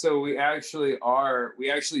 So we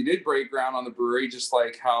actually did break ground on the brewery, just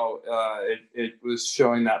like how it was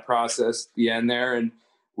showing that process at the end there. And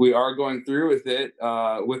we are going through with it,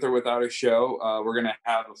 with or without a show. We're going to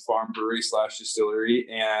have a farm brewery / distillery,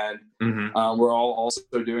 and we're all also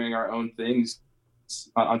doing our own things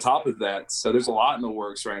on top of that. So there's a lot in the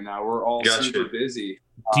works right now. We're all super busy.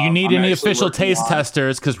 Do you need any official taste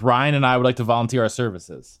testers? Because Ryan and I would like to volunteer our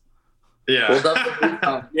services.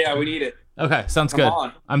 Yeah. Yeah, we need it. Okay, sounds good.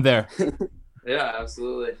 On. I'm there. Yeah,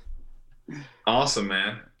 absolutely. Awesome,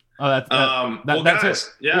 man. Oh, that's guys,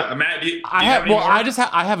 it. yeah, well, Matt.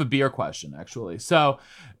 I have a beer question actually. So,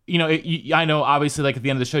 I know obviously like at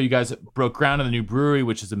the end of the show, you guys broke ground on the new brewery,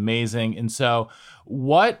 which is amazing. And so,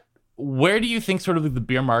 where do you think sort of the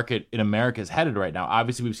beer market in America is headed right now?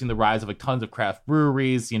 Obviously, we've seen the rise of like tons of craft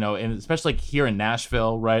breweries, and especially like here in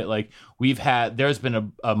Nashville, right? Like there's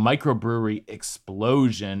been a microbrewery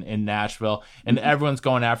explosion in Nashville, and everyone's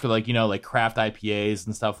going after like craft IPAs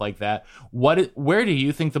and stuff like that. Where do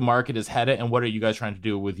you think the market is headed, and what are you guys trying to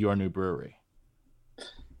do with your new brewery?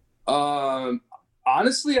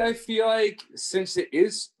 Honestly, I feel like since it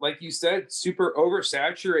is, like you said, super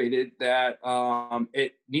oversaturated, that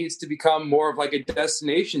it needs to become more of like a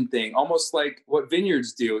destination thing, almost like what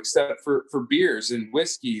vineyards do, except for beers and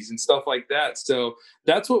whiskeys and stuff like that. So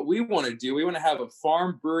that's what we want to do. We want to have a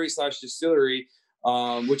farm brewery / distillery,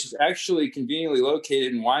 which is actually conveniently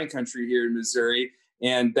located in wine country here in Missouri.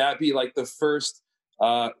 And that be like the first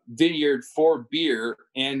vineyard for beer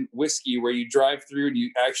and whiskey, where you drive through and you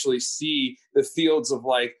actually see the fields of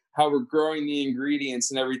like how we're growing the ingredients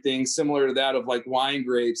and everything, similar to that of like wine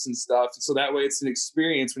grapes and stuff. So that way it's an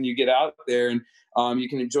experience when you get out there, and you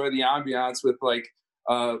can enjoy the ambiance with like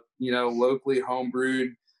locally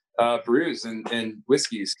homebrewed brews and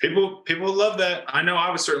whiskeys. People love that. I know I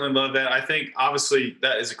would certainly love that. I think obviously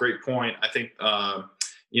that is a great point. I think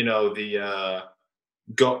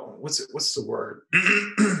what's the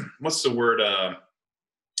word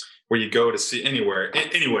where you go to see anywhere.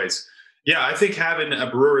 Anyways, yeah, I think having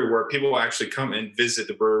a brewery where people actually come and visit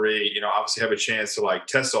the brewery, obviously have a chance to like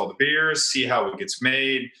test all the beers, see how it gets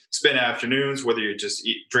made, spend afternoons, whether you're just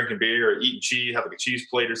drinking beer or eating cheese, have like a cheese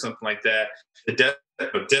plate or something like that.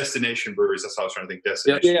 Destination breweries, that's how I was trying to think.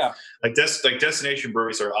 Destination, yeah. Like destination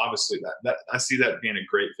breweries are obviously that I see that being a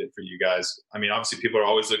great fit for you guys. I mean, obviously people are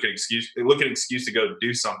always looking at an excuse to go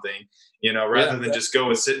do something, rather than just go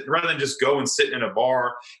and sit in a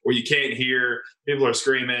bar where you can't hear, people are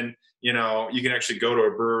screaming. You can actually go to a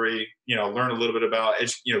brewery, learn a little bit about,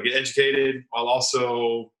 get educated while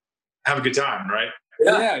also have a good time, right?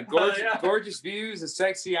 Yeah, gorgeous views, a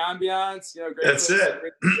sexy ambiance. Great. That's it.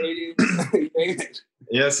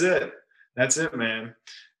 That's it, man.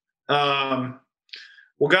 Well,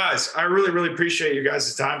 guys, I really, really appreciate you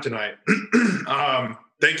guys' time tonight.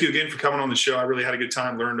 Thank you again for coming on the show. I really had a good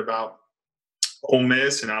time learning about Ole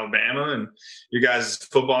Miss and Alabama and your guys'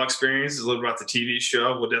 football experience, a little about the TV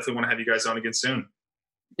show. We'll definitely want to have you guys on again soon.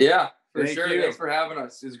 Yeah, for Thank sure. you. Thanks for having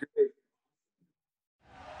us. It was great.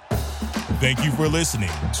 Thank you for listening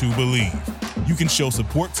to Believe. You can show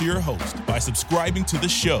support to your host by subscribing to the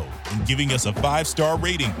show and giving us a 5-star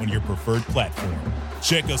rating on your preferred platform.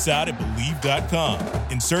 Check us out at Believe.com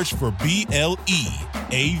and search for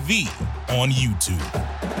BLEAV on YouTube.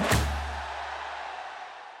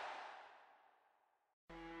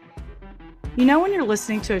 When you're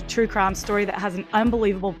listening to a true crime story that has an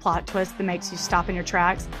unbelievable plot twist that makes you stop in your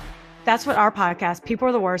tracks? That's what our podcast, People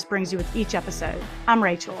Are the Worst, brings you with each episode. I'm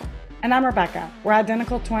Rachel. And I'm Rebecca. We're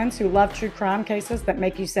identical twins who love true crime cases that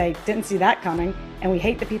make you say, didn't see that coming, and we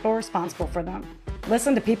hate the people responsible for them.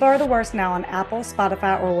 Listen to People Are the Worst now on Apple,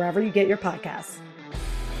 Spotify, or wherever you get your podcasts.